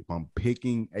gate. If I'm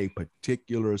picking a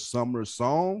particular summer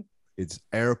song, it's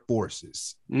Air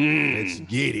Forces. Let's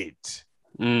get it.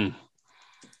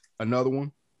 Another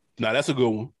one? No, that's a good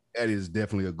one. That is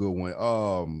definitely a good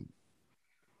one.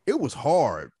 It was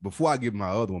hard before I give my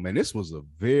other one, man. This was a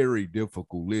very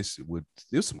difficult list.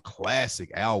 There's some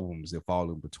classic albums that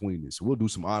fall in between this. So we'll do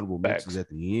some honorable mentions at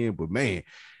the end, but man,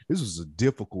 this was a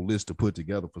difficult list to put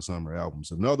together for summer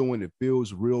albums. Another one that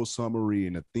feels real summery,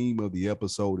 and the theme of the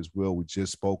episode as well. We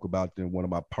just spoke about them. One of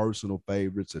my personal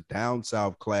favorites, a down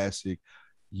south classic.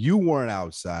 You Weren't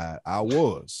Outside. I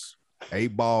Was.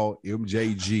 8Ball,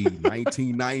 MJG,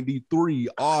 1993,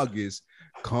 August.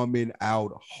 Coming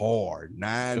out hard.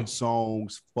 9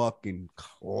 songs, fucking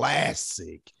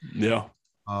classic. Yeah.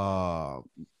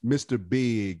 Mr.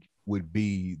 Big would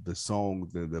be the song,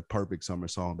 the perfect summer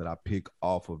song that I pick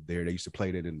off of there. They used to play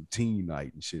that in teen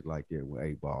night and shit like that with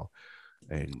 8Ball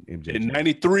and MJ. In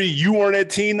 93, you weren't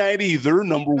at teen night either,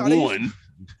 number 1.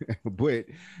 But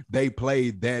they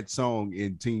played that song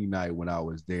in teen night when I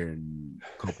was there, and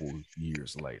a couple of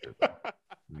years later. I'm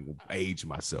gonna age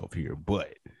myself here,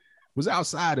 but was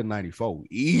outside in 94.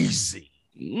 Easy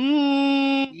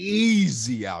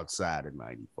outside in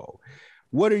 94.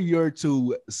 What are your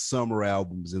 2 summer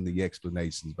albums and the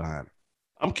explanations behind it?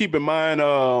 I'm keeping mine.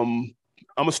 I'm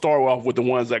gonna start off with the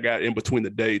ones I got in between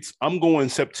the dates. I'm going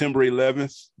September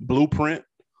 11th, Blueprint.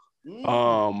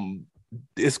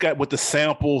 It's got with the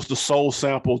samples, the soul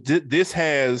samples. This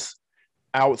has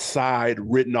outside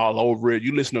written all over it.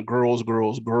 You listen to Girls,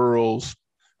 Girls, Girls.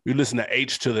 You listen to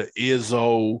H to the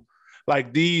Izzo.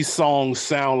 Like, these songs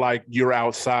sound like you're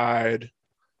outside.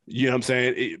 You know what I'm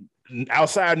saying?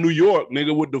 Outside New York,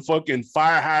 nigga, with the fucking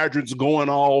fire hydrants going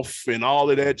off and all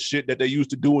of that shit that they used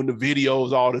to do in the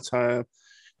videos all the time.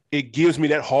 It gives me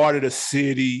that heart of the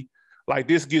city. Like,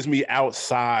 this gives me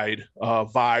outside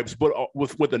vibes, but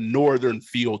with a northern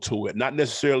feel to it, not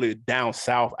necessarily down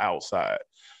south outside.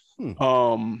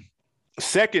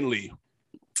 Secondly,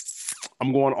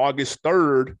 I'm going August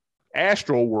 3rd,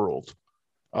 Astroworld.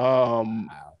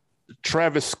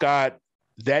 Travis Scott,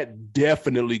 that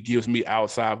definitely gives me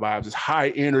outside vibes. It's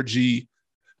high energy.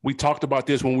 We talked about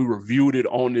this when we reviewed it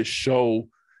on this show.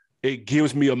 It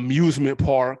gives me amusement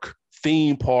park,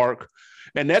 theme park.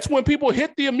 And that's when people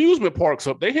hit the amusement parks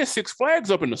up. They hit Six Flags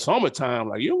up in the summertime.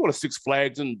 Like, you don't go to Six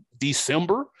Flags in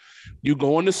December. You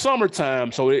go in the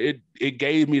summertime. So it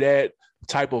gave me that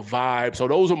type of vibe. So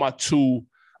those are my 2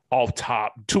 off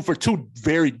top, for 2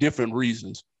 very different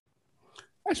reasons.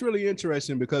 That's really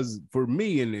interesting, because for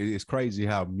me, and it's crazy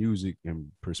how music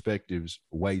and perspectives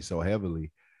weigh so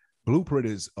heavily, Blueprint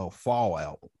is a fall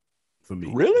album for me.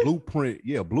 Really?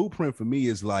 Blueprint for me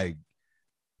is like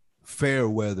fair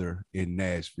weather in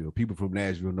Nashville. People from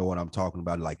Nashville know what I'm talking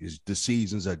about. Like the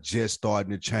seasons are just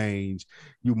starting to change.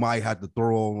 You might have to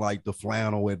throw on like the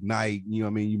flannel at night. You know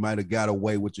what I mean? You might have got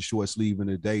away with the short sleeve in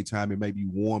the daytime. It may be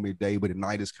warm at day, but at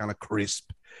night it's kind of crisp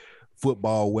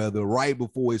football weather right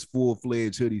before it's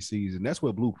full-fledged hoodie season. That's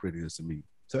what Blueprint is to me.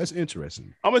 So that's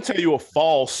interesting. I'm going to tell you a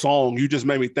fall song. You just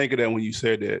made me think of that when you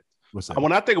said that. What's that?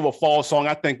 When I think of a fall song,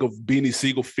 I think of Beanie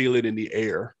Siegel, Feel It in the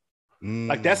Air.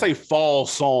 Like that's a fall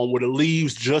song where the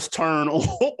leaves just turn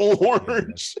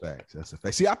orange. Yeah, that's a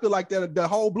fact. See, I feel like that the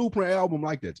whole Blueprint album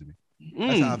like that to me.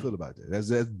 That's how I feel about that. That's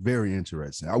very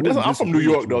interesting. I'm from New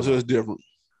York though, so it's different.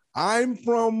 I'm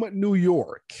from New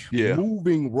York. Yeah.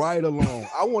 Moving right along.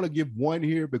 I want to give one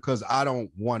here because I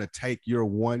don't want to take your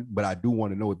one, but I do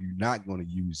want to know if you're not going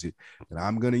to use it, then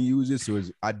I'm going to use it. So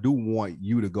I do want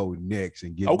you to go next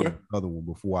and get another one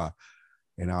before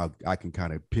I can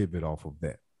kind of pivot off of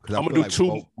that. Because I'm gonna do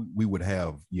two. We would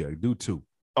have do two.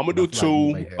 I'm gonna do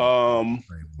two.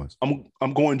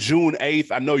 I'm going June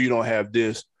 8th. I know you don't have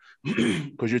this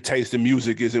because your taste in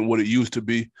music isn't what it used to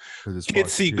be.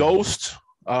 Kids See Ghost,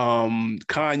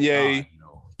 Kanye,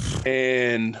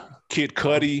 and Kid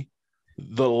Cudi,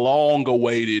 the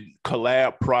long-awaited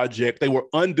collab project. They were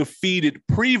undefeated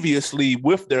previously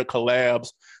with their collabs.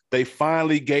 They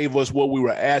finally gave us what we were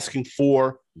asking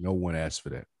for. No one asked for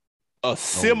that. A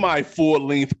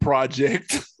semi-full-length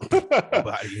project.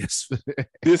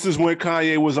 This is when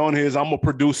Kanye was on his, I'm going to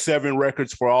produce 7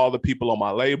 records for all the people on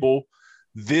my label.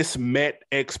 This met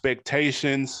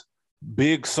expectations.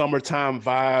 Big summertime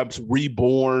vibes.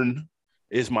 Reborn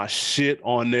is my shit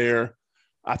on there.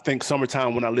 I think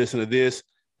summertime when I listen to this.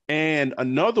 And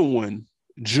another one,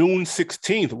 June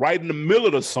 16th, right in the middle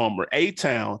of the summer,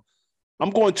 A-Town. I'm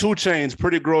going 2 Chainz,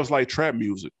 Pretty Girls Like Trap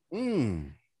Music.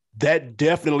 That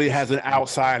definitely has an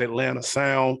outside Atlanta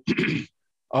sound.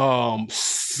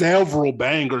 Several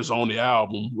bangers on the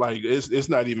album. Like it's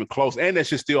not even close. And that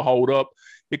should still hold up.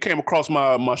 It came across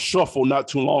my shuffle not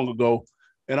too long ago.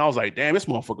 And I was like, damn, this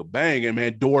motherfucker banging,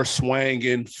 man. Door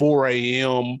swanging, 4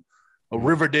 a.m., a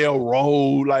Riverdale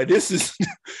Road. Like this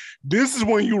is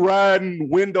when you riding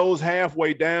windows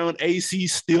halfway down, AC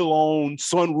still on,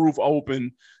 sunroof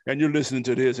open, and you're listening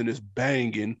to this and it's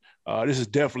banging. This is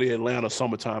definitely Atlanta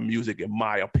summertime music, in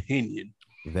my opinion.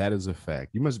 That is a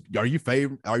fact. Are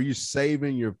you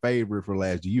saving your favorite for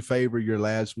last? Do you favor your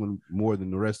last one more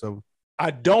than the rest of them?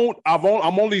 I don't.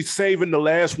 I'm only saving the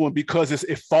last one because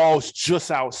it falls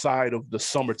just outside of the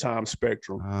summertime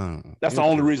spectrum. That's the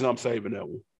only reason I'm saving that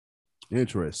one.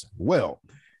 Interesting. Well,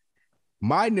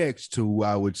 my next two,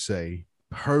 I would say,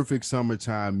 perfect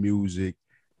summertime music.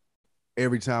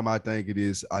 Every time I think of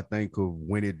this, I think of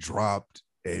when it dropped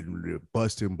and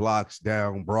busting blocks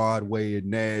down Broadway in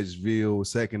Nashville,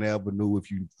 2nd Avenue. If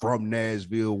you're from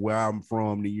Nashville, where I'm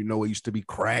from, then you know it used to be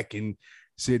cracking,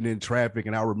 sitting in traffic.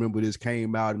 And I remember this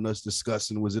came out and us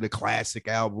discussing, was it a classic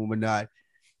album or not?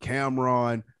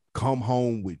 Cam'ron, Come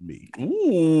Home With Me.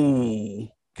 Ooh.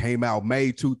 Came out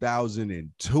May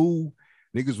 2002.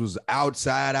 Niggas was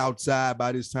outside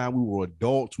by this time. We were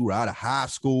adults. We were out of high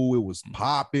school. It was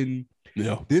popping.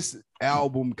 Yeah. This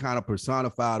album kind of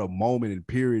personified a moment and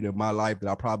period in my life that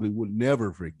I probably would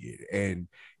never forget. And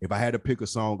if I had to pick a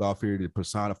song off here that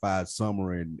personified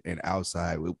summer and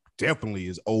outside, it definitely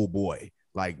is Oh Boy.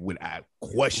 Like, without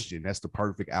question, that's the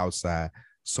perfect outside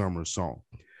summer song.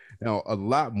 Now, a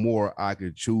lot more I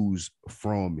could choose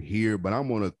from here, but I'm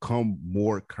going to come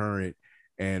more current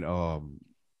and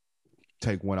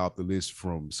take one off the list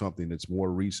from something that's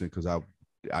more recent, because I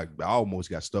almost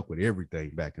got stuck with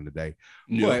everything back in the day.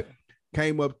 Yeah. But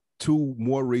came up to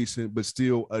more recent, but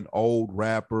still an old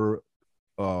rapper,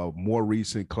 more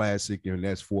recent classic, and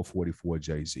that's 444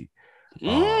 Jay-Z.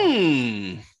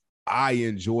 I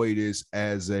enjoy this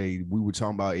we were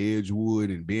talking about Edgewood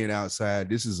and being outside.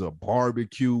 This is a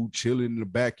barbecue, chilling in the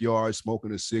backyard,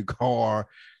 smoking a cigar,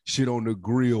 shit on the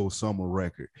grill summer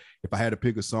record. If I had to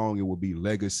pick a song, it would be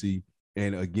Legacy.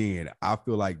 And again, I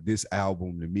feel like this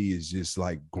album to me is just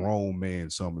like grown man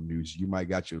summer music. You might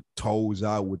got your toes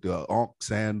out with the Unk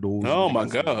sandals. Oh my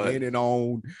God. And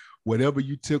on whatever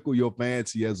you tickle your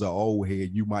fancy as an old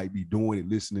head, you might be doing it,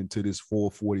 listening to this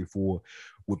 444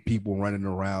 with people running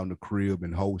around the crib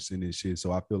and hosting and shit.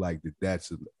 So I feel like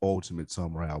that's an ultimate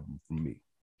summer album for me.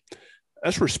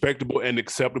 That's respectable and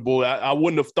acceptable. I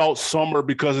wouldn't have thought summer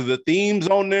because of the themes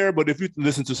on there, but if you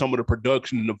listen to some of the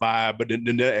production and the vibe, but then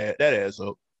that adds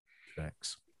up.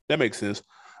 Thanks. That makes sense.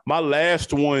 My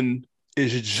last one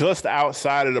is just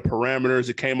outside of the parameters.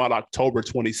 It came out October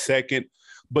 22nd,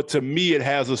 but to me, it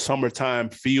has a summertime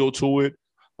feel to it.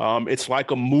 It's like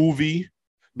a movie.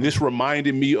 this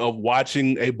reminded me of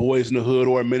watching a Boys in the Hood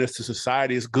or a Menace to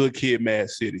Society. It's Good Kid, Mad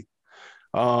City.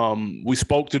 We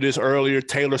spoke to this earlier.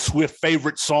 Taylor Swift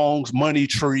favorite songs: Money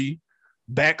Tree,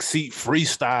 Backseat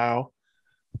Freestyle,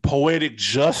 Poetic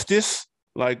Justice.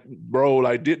 Like, bro,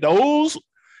 like those,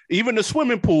 even the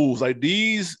swimming pools, like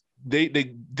these,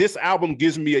 this album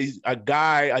gives me a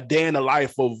day in the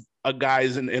life of a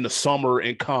guy's in the summer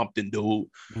in Compton, dude.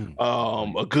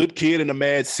 A Good Kid in the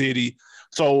Mad City.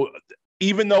 So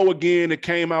even though, again, it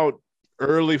came out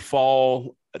early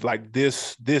fall, like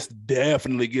this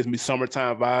definitely gives me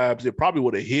summertime vibes. It probably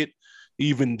would have hit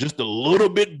even just a little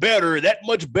bit better, that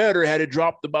much better, had it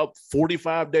dropped about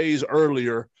 45 days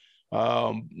earlier.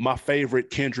 My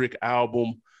favorite Kendrick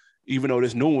album, even though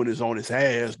this new one is on its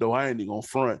ass, though I ain't even gonna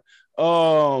front.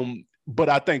 But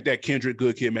I think that Kendrick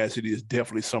Good Kid, Mad City is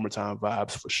definitely summertime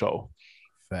vibes for sure.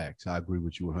 Facts. I agree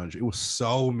with you 100. It was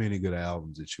so many good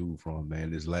albums to choose from,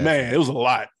 man. This last it was a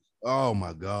lot. Oh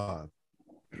my God.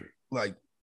 Like,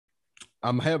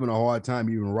 I'm having a hard time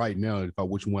even right now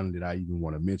which one did I even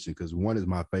want to mention, because one is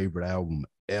my favorite album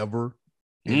ever.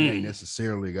 It ain't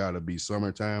necessarily got to be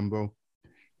summertime, though,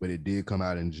 but it did come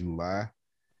out in July.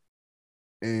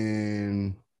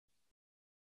 And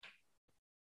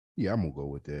yeah, I'm going to go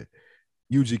with that.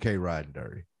 UGK Riding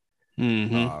Dirty.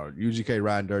 UGK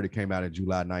Riding Dirty came out in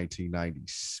July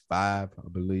 1995, I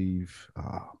believe.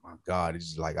 Oh, my God.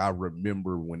 It's like I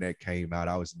remember when that came out,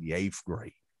 I was in the 8th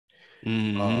grade.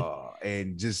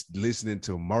 And just listening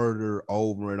to Murder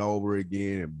over and over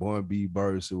again, and Bun B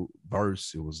verse.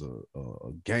 It was a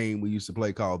game we used to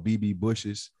play called BB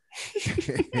Bushes.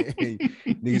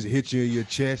 Niggas hit you in your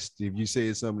chest if you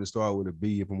said something to start with a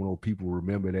B. If one of those people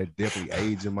remember that, definitely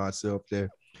aging myself there.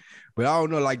 But I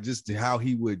don't know, like, just how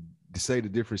he would say the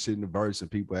different shit in the verse, and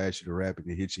people ask you to rap it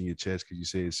and hit you in your chest because you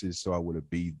said shit start with a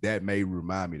B. That may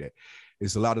remind me that.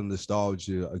 It's a lot of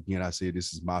nostalgia. Again, I said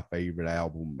this is my favorite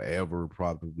album ever,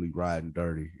 probably Riding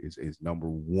Dirty. It's number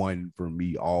one for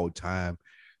me all time.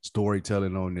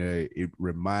 Storytelling on there, it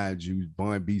reminds you,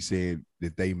 Bun B said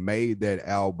that they made that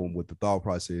album with the thought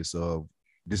process of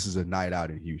this is a night out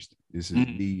in Houston. This is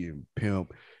me and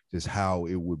Pimp, just how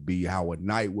it would be, how a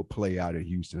night would play out in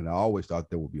Houston. And I always thought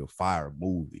there would be a fire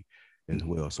movie as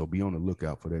well. So be on the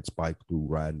lookout for that Spike Lee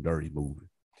Riding Dirty movie.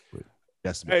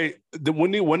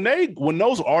 When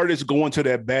those artists go into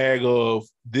that bag of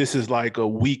this is like a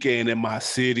weekend in my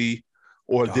city,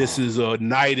 or this is a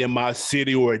night in my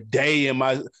city, or a day in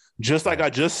my, just like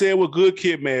I just said with Good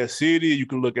Kid, Mad City, you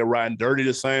can look at Riding Dirty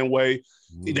the same way.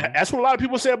 That's what a lot of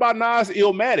people say about Nas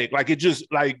Illmatic. Like, it just,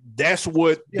 like, that's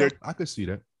what I could see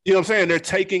that. You know what I'm saying? They're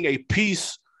taking a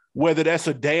piece, whether that's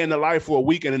a day in the life or a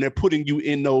weekend, and they're putting you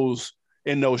in those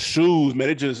shoes,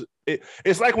 man.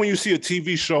 It's like when you see a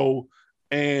TV show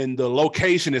and the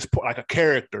location is like a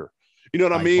character. You know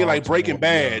what I mean? Like Breaking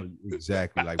Bad. Yeah,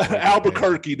 exactly. Like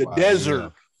Albuquerque, the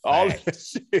desert, all that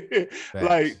shit.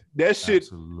 Like, that shit.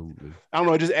 Absolutely. I don't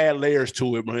know, just add layers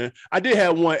to it, man. I did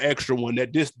have one extra one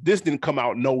that this didn't come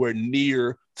out nowhere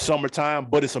near summertime,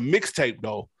 but it's a mixtape,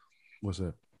 though. What's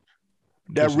that?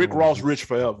 That Rick Ross, Rich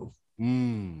Forever.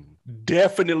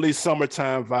 Definitely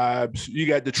summertime vibes. You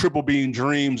got the Triple Beam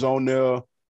Dreams on there.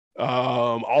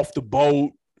 Off the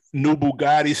Boat. New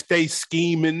Bugatti, Stay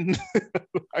Scheming.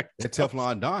 Like, that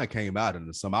Teflon Don came out in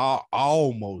the summer. I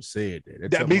almost said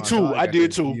that. Me too. I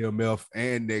did too. EMF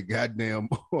and that goddamn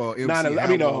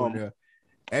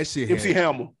MC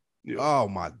Hammer. Yeah. Oh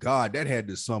my God, that had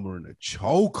the summer in a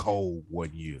chokehold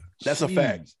one year. That's a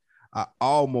fact. I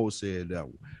almost said that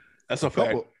one. That's a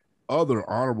fact. Couple other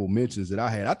honorable mentions that I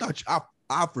had. I thought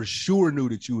I for sure knew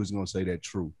that you was gonna say that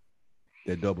True,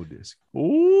 that double disc. Ooh,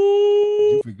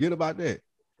 you forget about that.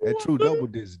 That True double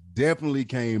disc definitely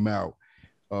came out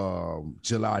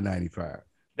July 95.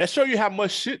 That show you how much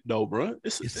shit though, bro.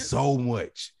 It's so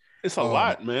much. It's a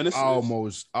lot, man. I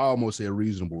almost said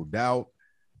Reasonable Doubt,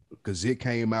 because it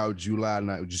came out June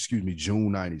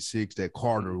 96. That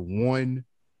Carter 1.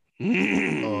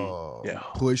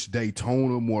 Push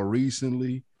Daytona more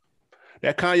recently.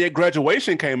 That Kanye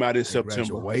Graduation came out in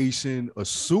September. Graduation, a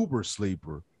super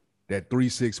sleeper. That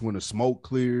 3-6 When the Smoke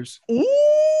Clears. Ooh.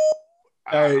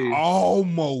 Hey,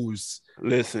 almost.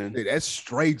 Listen, that's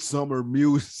straight summer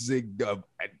music.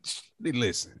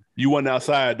 Listen, you wasn't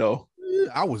outside though.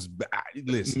 I was.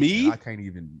 Listen, me. I can't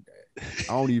even.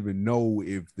 I don't even know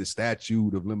if the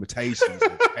statute of limitations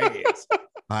passed.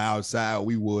 How outside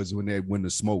we was when the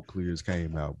Smoke Clears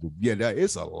came out. But yeah,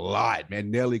 it's a lot,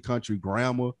 man. Nelly Country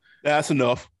Grammar. That's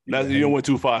enough. You went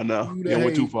too far now. You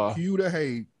went too far. You the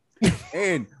hate.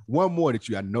 And one more that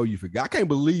I know you forgot. I can't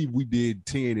believe we did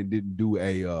 10 and didn't do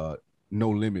a No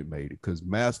Limit made it, because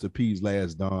Master P's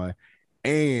Last Dawn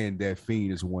And that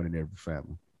Fiend is one in every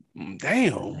family.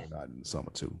 Damn. Not in the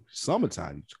summer too.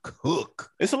 Summertime, you cook.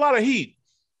 It's a lot of heat.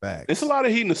 Facts. It's a lot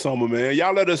of heat in the summer, man.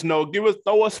 Y'all let us know.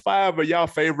 Throw us 5 of y'all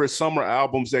favorite summer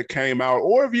albums that came out.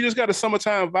 Or if you just got a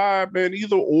summertime vibe, man,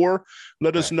 either or,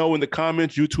 let us know in the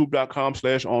comments,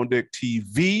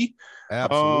 youtube.com/OnDeckTV.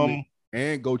 Absolutely.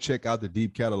 And go check out the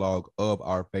deep catalog of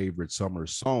our favorite summer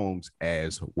songs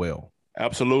as well.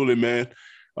 Absolutely, man.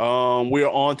 We're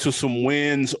on to some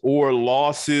wins or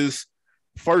losses.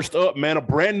 First up, man, a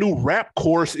brand new rap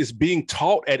course is being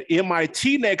taught at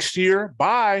MIT next year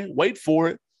by, wait for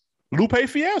it, Lupe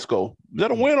Fiasco. Is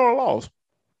that a win or a loss?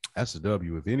 That's a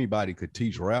W. If anybody could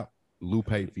teach rap,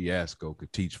 Lupe Fiasco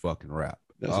could teach fucking rap.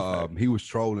 He was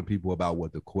trolling people about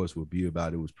what the course would be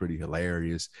about. It was pretty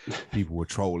hilarious. People were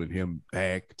trolling him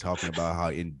back, talking about how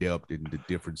in-depth and the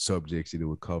different subjects that it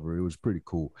would cover. It was pretty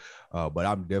cool. But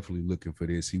I'm definitely looking for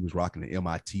this. He was rocking the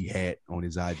MIT hat on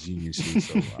his IG and shit.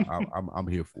 So I'm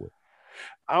here for it.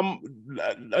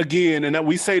 Again, and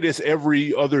we say this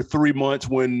every other 3 months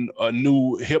when a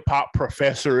new hip-hop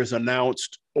professor is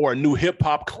announced or a new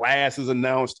hip-hop class is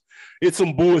announced. It's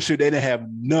some bullshit. They didn't have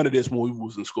none of this when we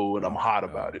was in school, and I'm hot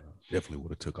about it. Definitely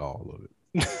would have took all of it.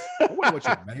 I wonder what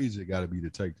your major got to be to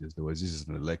take this, though. Is this just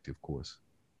an elective course?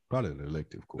 Probably an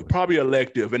elective course. Probably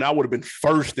elective, and I would have been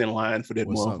first in line for that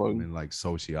motherfucker. In like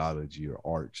sociology or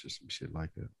arts or some shit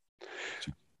like that. But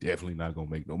you definitely not gonna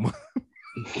make no money.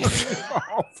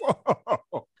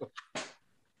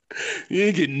 You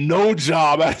ain't getting no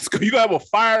job at school. You gonna have a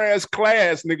fire ass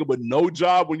class, nigga, but no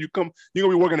job when you come. You're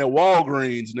gonna be working at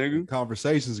Walgreens, nigga.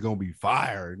 Conversation's gonna be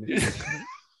fire. Nigga,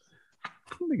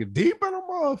 nigga deep in a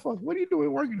motherfucker. What are you doing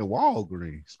working at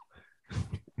Walgreens?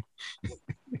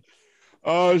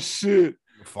 Oh shit.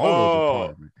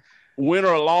 Win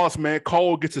or loss, man.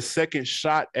 Cole gets a second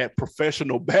shot at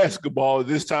professional basketball,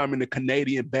 this time in the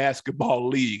Canadian Basketball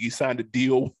League. He signed a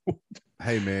deal.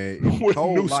 Hey, man, if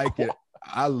Cole like it,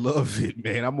 I love it,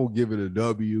 man. I'm going to give it a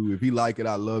W. If he like it,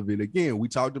 I love it. Again, we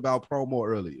talked about promo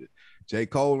earlier. J.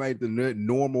 Cole ain't the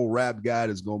normal rap guy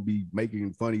that's going to be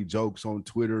making funny jokes on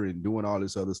Twitter and doing all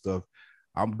this other stuff.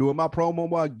 I'm doing my promo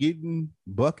while getting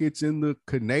buckets in the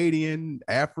Canadian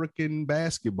African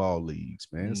basketball leagues,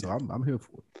 man. So I'm here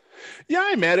for it. Yeah, I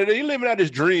ain't mad at it. He living out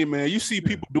his dream, man. You see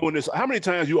people doing this. How many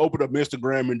times you open up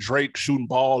Instagram and Drake shooting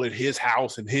ball at his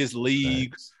house in his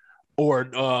league? Thanks. Or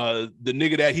the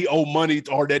nigga that he owe money,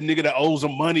 or that nigga that owes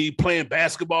him money playing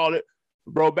basketball.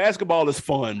 Bro, basketball is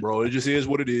fun, bro. It just is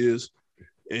what it is.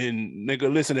 And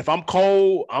nigga, listen, if I'm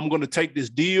Cole, I'm going to take this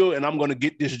deal and I'm going to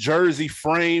get this jersey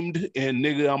framed. And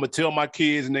nigga, I'm going to tell my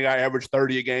kids, nigga, I average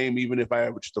 30 a game, even if I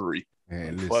average 3.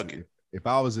 And listen, if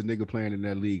I was a nigga playing in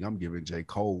that league, I'm giving J.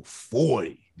 Cole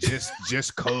 40. Just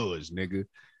cuz, nigga.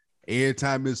 Every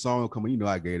time this song come on, you know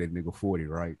I gave that nigga 40,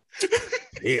 right?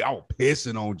 Yeah, I'm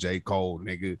pissing on J. Cole,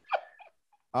 nigga.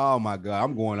 Oh my God,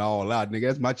 I'm going all out, nigga.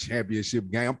 That's my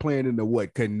championship game. I'm playing in the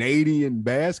Canadian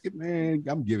basket, man.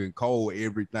 I'm giving Cole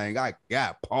everything I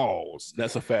got. Pause.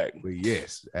 That's a fact. But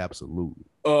yes, absolutely.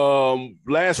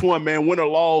 Last one, man. Win or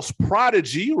loss,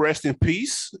 Prodigy, rest in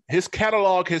peace. His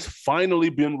catalog has finally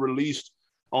been released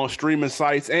on streaming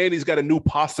sites, and he's got a new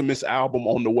posthumous album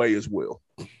on the way as well.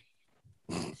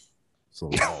 It's a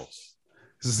loss.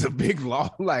 This is a big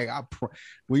loss. Like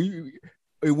when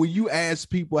you ask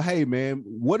people, hey man,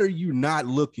 what are you not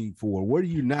looking for? What are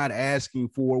you not asking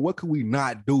for? What can we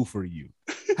not do for you?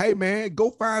 Hey man, go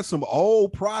find some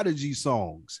old Prodigy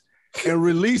songs and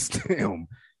release them.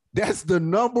 That's the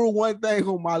number one thing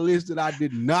on my list that I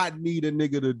did not need a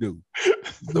nigga to do.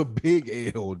 The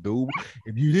big L, dude.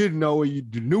 If you didn't know,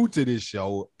 you're new to this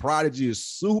show, Prodigy is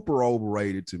super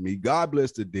overrated to me. God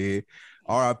bless the dead.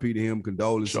 RIP to him.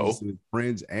 Condolences to his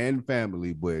friends and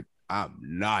family, but I'm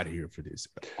not here for this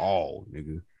at all,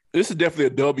 nigga. This is definitely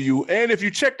a W. And if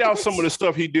you checked out some of the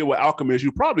stuff he did with Alchemist,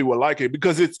 you probably would like it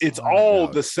because it's all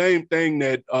the same thing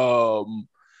that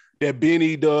that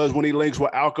Benny does when he links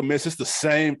with Alchemist. It's the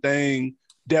same thing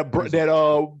that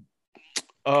Boldy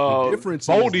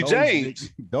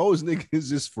James. Those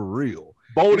niggas is for real.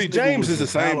 Boldy James is the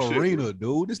same ballerina, shit.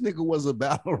 Dude. This nigga was a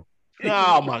ballerina.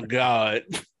 Oh my God.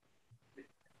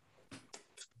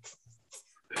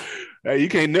 Hey, you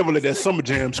can't never let that Summer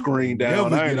Jam screen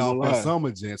down. Never get off that Summer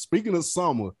Jam. Speaking of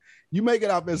summer, you make it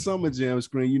off that Summer Jam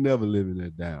screen, you never living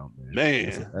that down,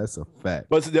 man. That's a fact.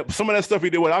 But some of that stuff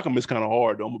he did with Alchemist kind of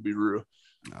hard, though. I'm gonna be real.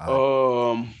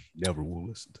 Never will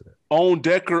listen to that. On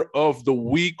Decker of the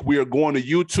Week, we are going to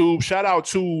YouTube. Shout out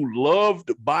to Loved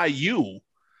by You.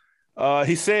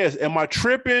 He says, "Am I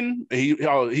tripping?"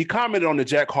 He commented on the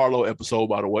Jack Harlow episode,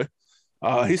 by the way.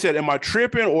 He said, am I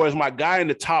tripping or is my guy in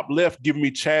the top left giving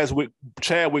me Chadwick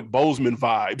Boseman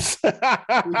vibes?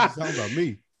 What you talking about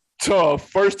me? Tough.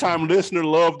 First time listener,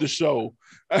 love the show.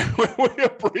 We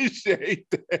appreciate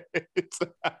that.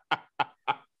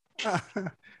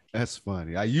 That's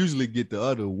funny. I usually get the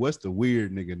other, what's the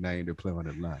weird nigga name to play on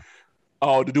the line?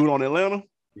 Oh, the dude on Atlanta?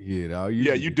 Yeah,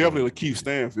 you definitely Keith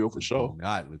Stanfield for sure.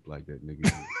 Not look like that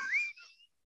nigga.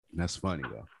 That's funny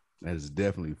though. That is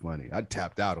definitely funny. I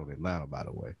tapped out on Atlanta, by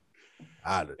the way.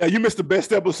 Yeah, you missed the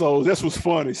best episodes. That's what's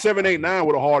funny. 7, 8, 9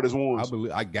 were the hardest ones. I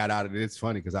believe I got out of it. It's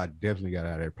funny because I definitely got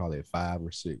out of there probably at 5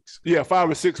 or 6. Yeah,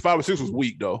 5 or 6. 5 or 6 was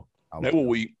weak though. They were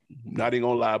weak. Not even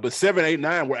gonna lie. But 7, 8,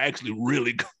 9 were actually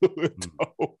really good.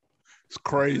 It's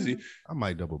crazy. I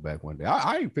might double back one day.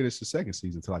 I ain't finished the second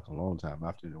season until like a long time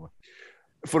after the one.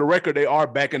 For the record, they are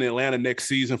back in Atlanta next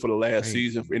season for the last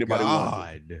season. For anybody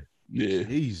God. Yeah.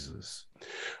 Jesus.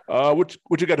 What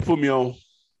you got to put me on?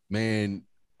 Man,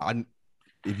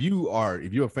 if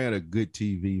you're a fan of good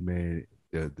TV, man,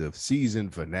 the season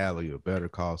finale of Better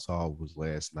Call Saul was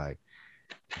last night.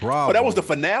 Bravo. Oh, that was the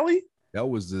finale? That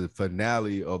was the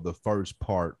finale of the first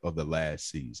part of the last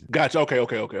season. Gotcha.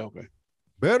 Okay.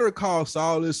 Better Call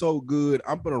Saul is so good.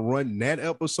 I'm going to run that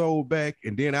episode back.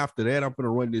 And then after that, I'm going to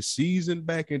run this season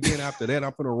back. And then after that,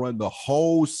 I'm going to run the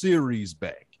whole series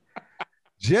back.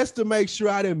 Just to make sure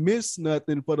I didn't miss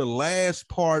nothing for the last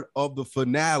part of the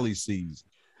finale season.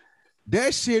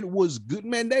 That shit was good,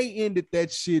 man. They ended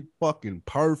that shit fucking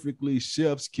perfectly.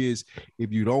 Chef's kiss.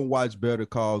 If you don't watch Better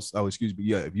Call, if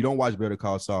you don't watch Better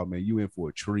Call Saul, man, you in for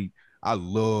a treat. I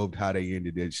loved how they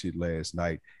ended that shit last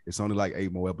night. It's only like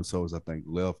 8 more episodes, I think,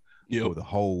 left for the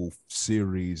whole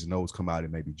series, and those come out in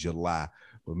maybe July.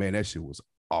 But man, that shit was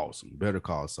awesome. Better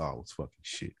Call Saul was fucking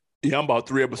shit. Yeah, I'm about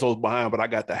 3 episodes behind, but I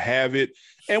got to have it.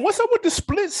 And what's up with the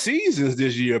split seasons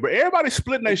this year? But everybody's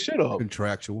splitting their shit up.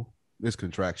 Contractual. It's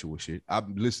contractual shit.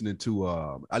 I'm listening to to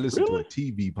a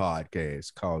TV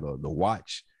podcast called The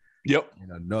Watch. Yep.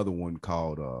 And another one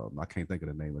called I can't think of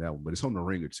the name of that one, but it's on the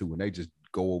Ringer too. And they just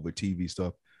go over TV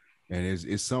stuff, and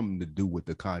it's something to do with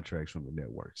the contracts from the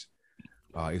networks.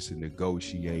 It's a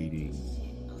negotiating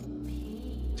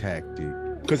tactic.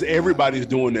 Because everybody's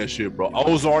doing that shit, bro.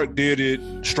 Ozark did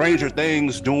it. Stranger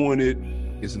Things doing it.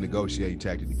 It's a negotiating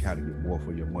tactic to kind of get more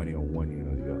for your money on one end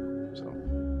or the other. So,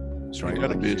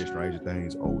 Stranger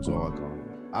Things, Ozark.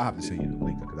 I'll have to send you the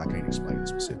link because I can't explain it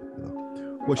specifically.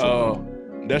 What's your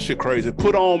that shit crazy.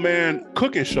 Put on, man,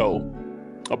 cooking show.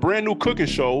 A brand new cooking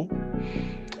show.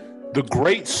 The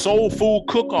Great Soul Food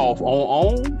Cook-Off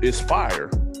on is fire.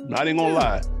 Not even gonna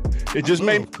lie. It just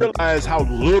made me realize how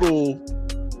little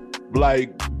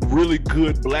like really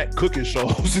good black cooking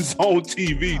shows is on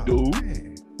TV, dude.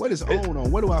 Man. What is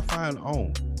on? What do I find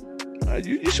on?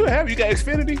 You should have. You got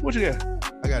Xfinity? What you got?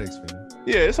 I got Xfinity.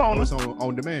 Yeah, it's on. It's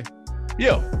on demand.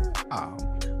 Yeah.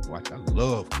 Watch. I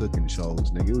love cooking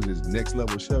shows, nigga. It was this Next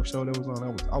Level Chef show that was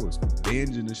on. I was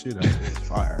binging the shit out of it.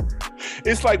 Fire.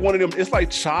 It's like one of them. It's like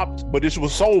Chopped, but this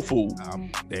was soul food.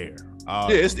 I'm there.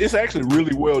 It's actually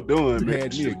really well done, man.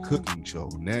 Had me a cooking show.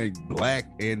 Now black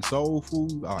and soul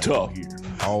food. Tough. Here,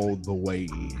 all the way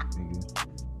in,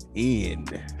 nigga. In.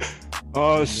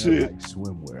 Oh shit. Like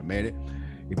swimwear, man.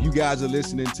 If you guys are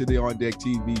listening to the On Deck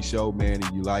TV show, man,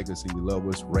 and you like us and you love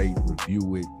us, rate,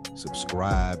 review it,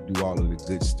 subscribe, do all of the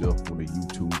good stuff on the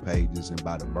YouTube pages and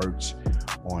buy the merch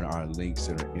on our links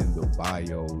that are in the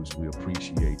bios. We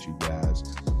appreciate you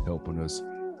guys helping us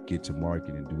get to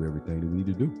market and do everything that we need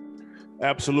to do.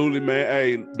 Absolutely, man.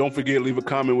 Hey, don't forget, leave a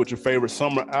comment with your favorite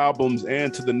summer albums.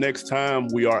 And to the next time,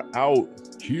 we are out.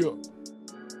 Here.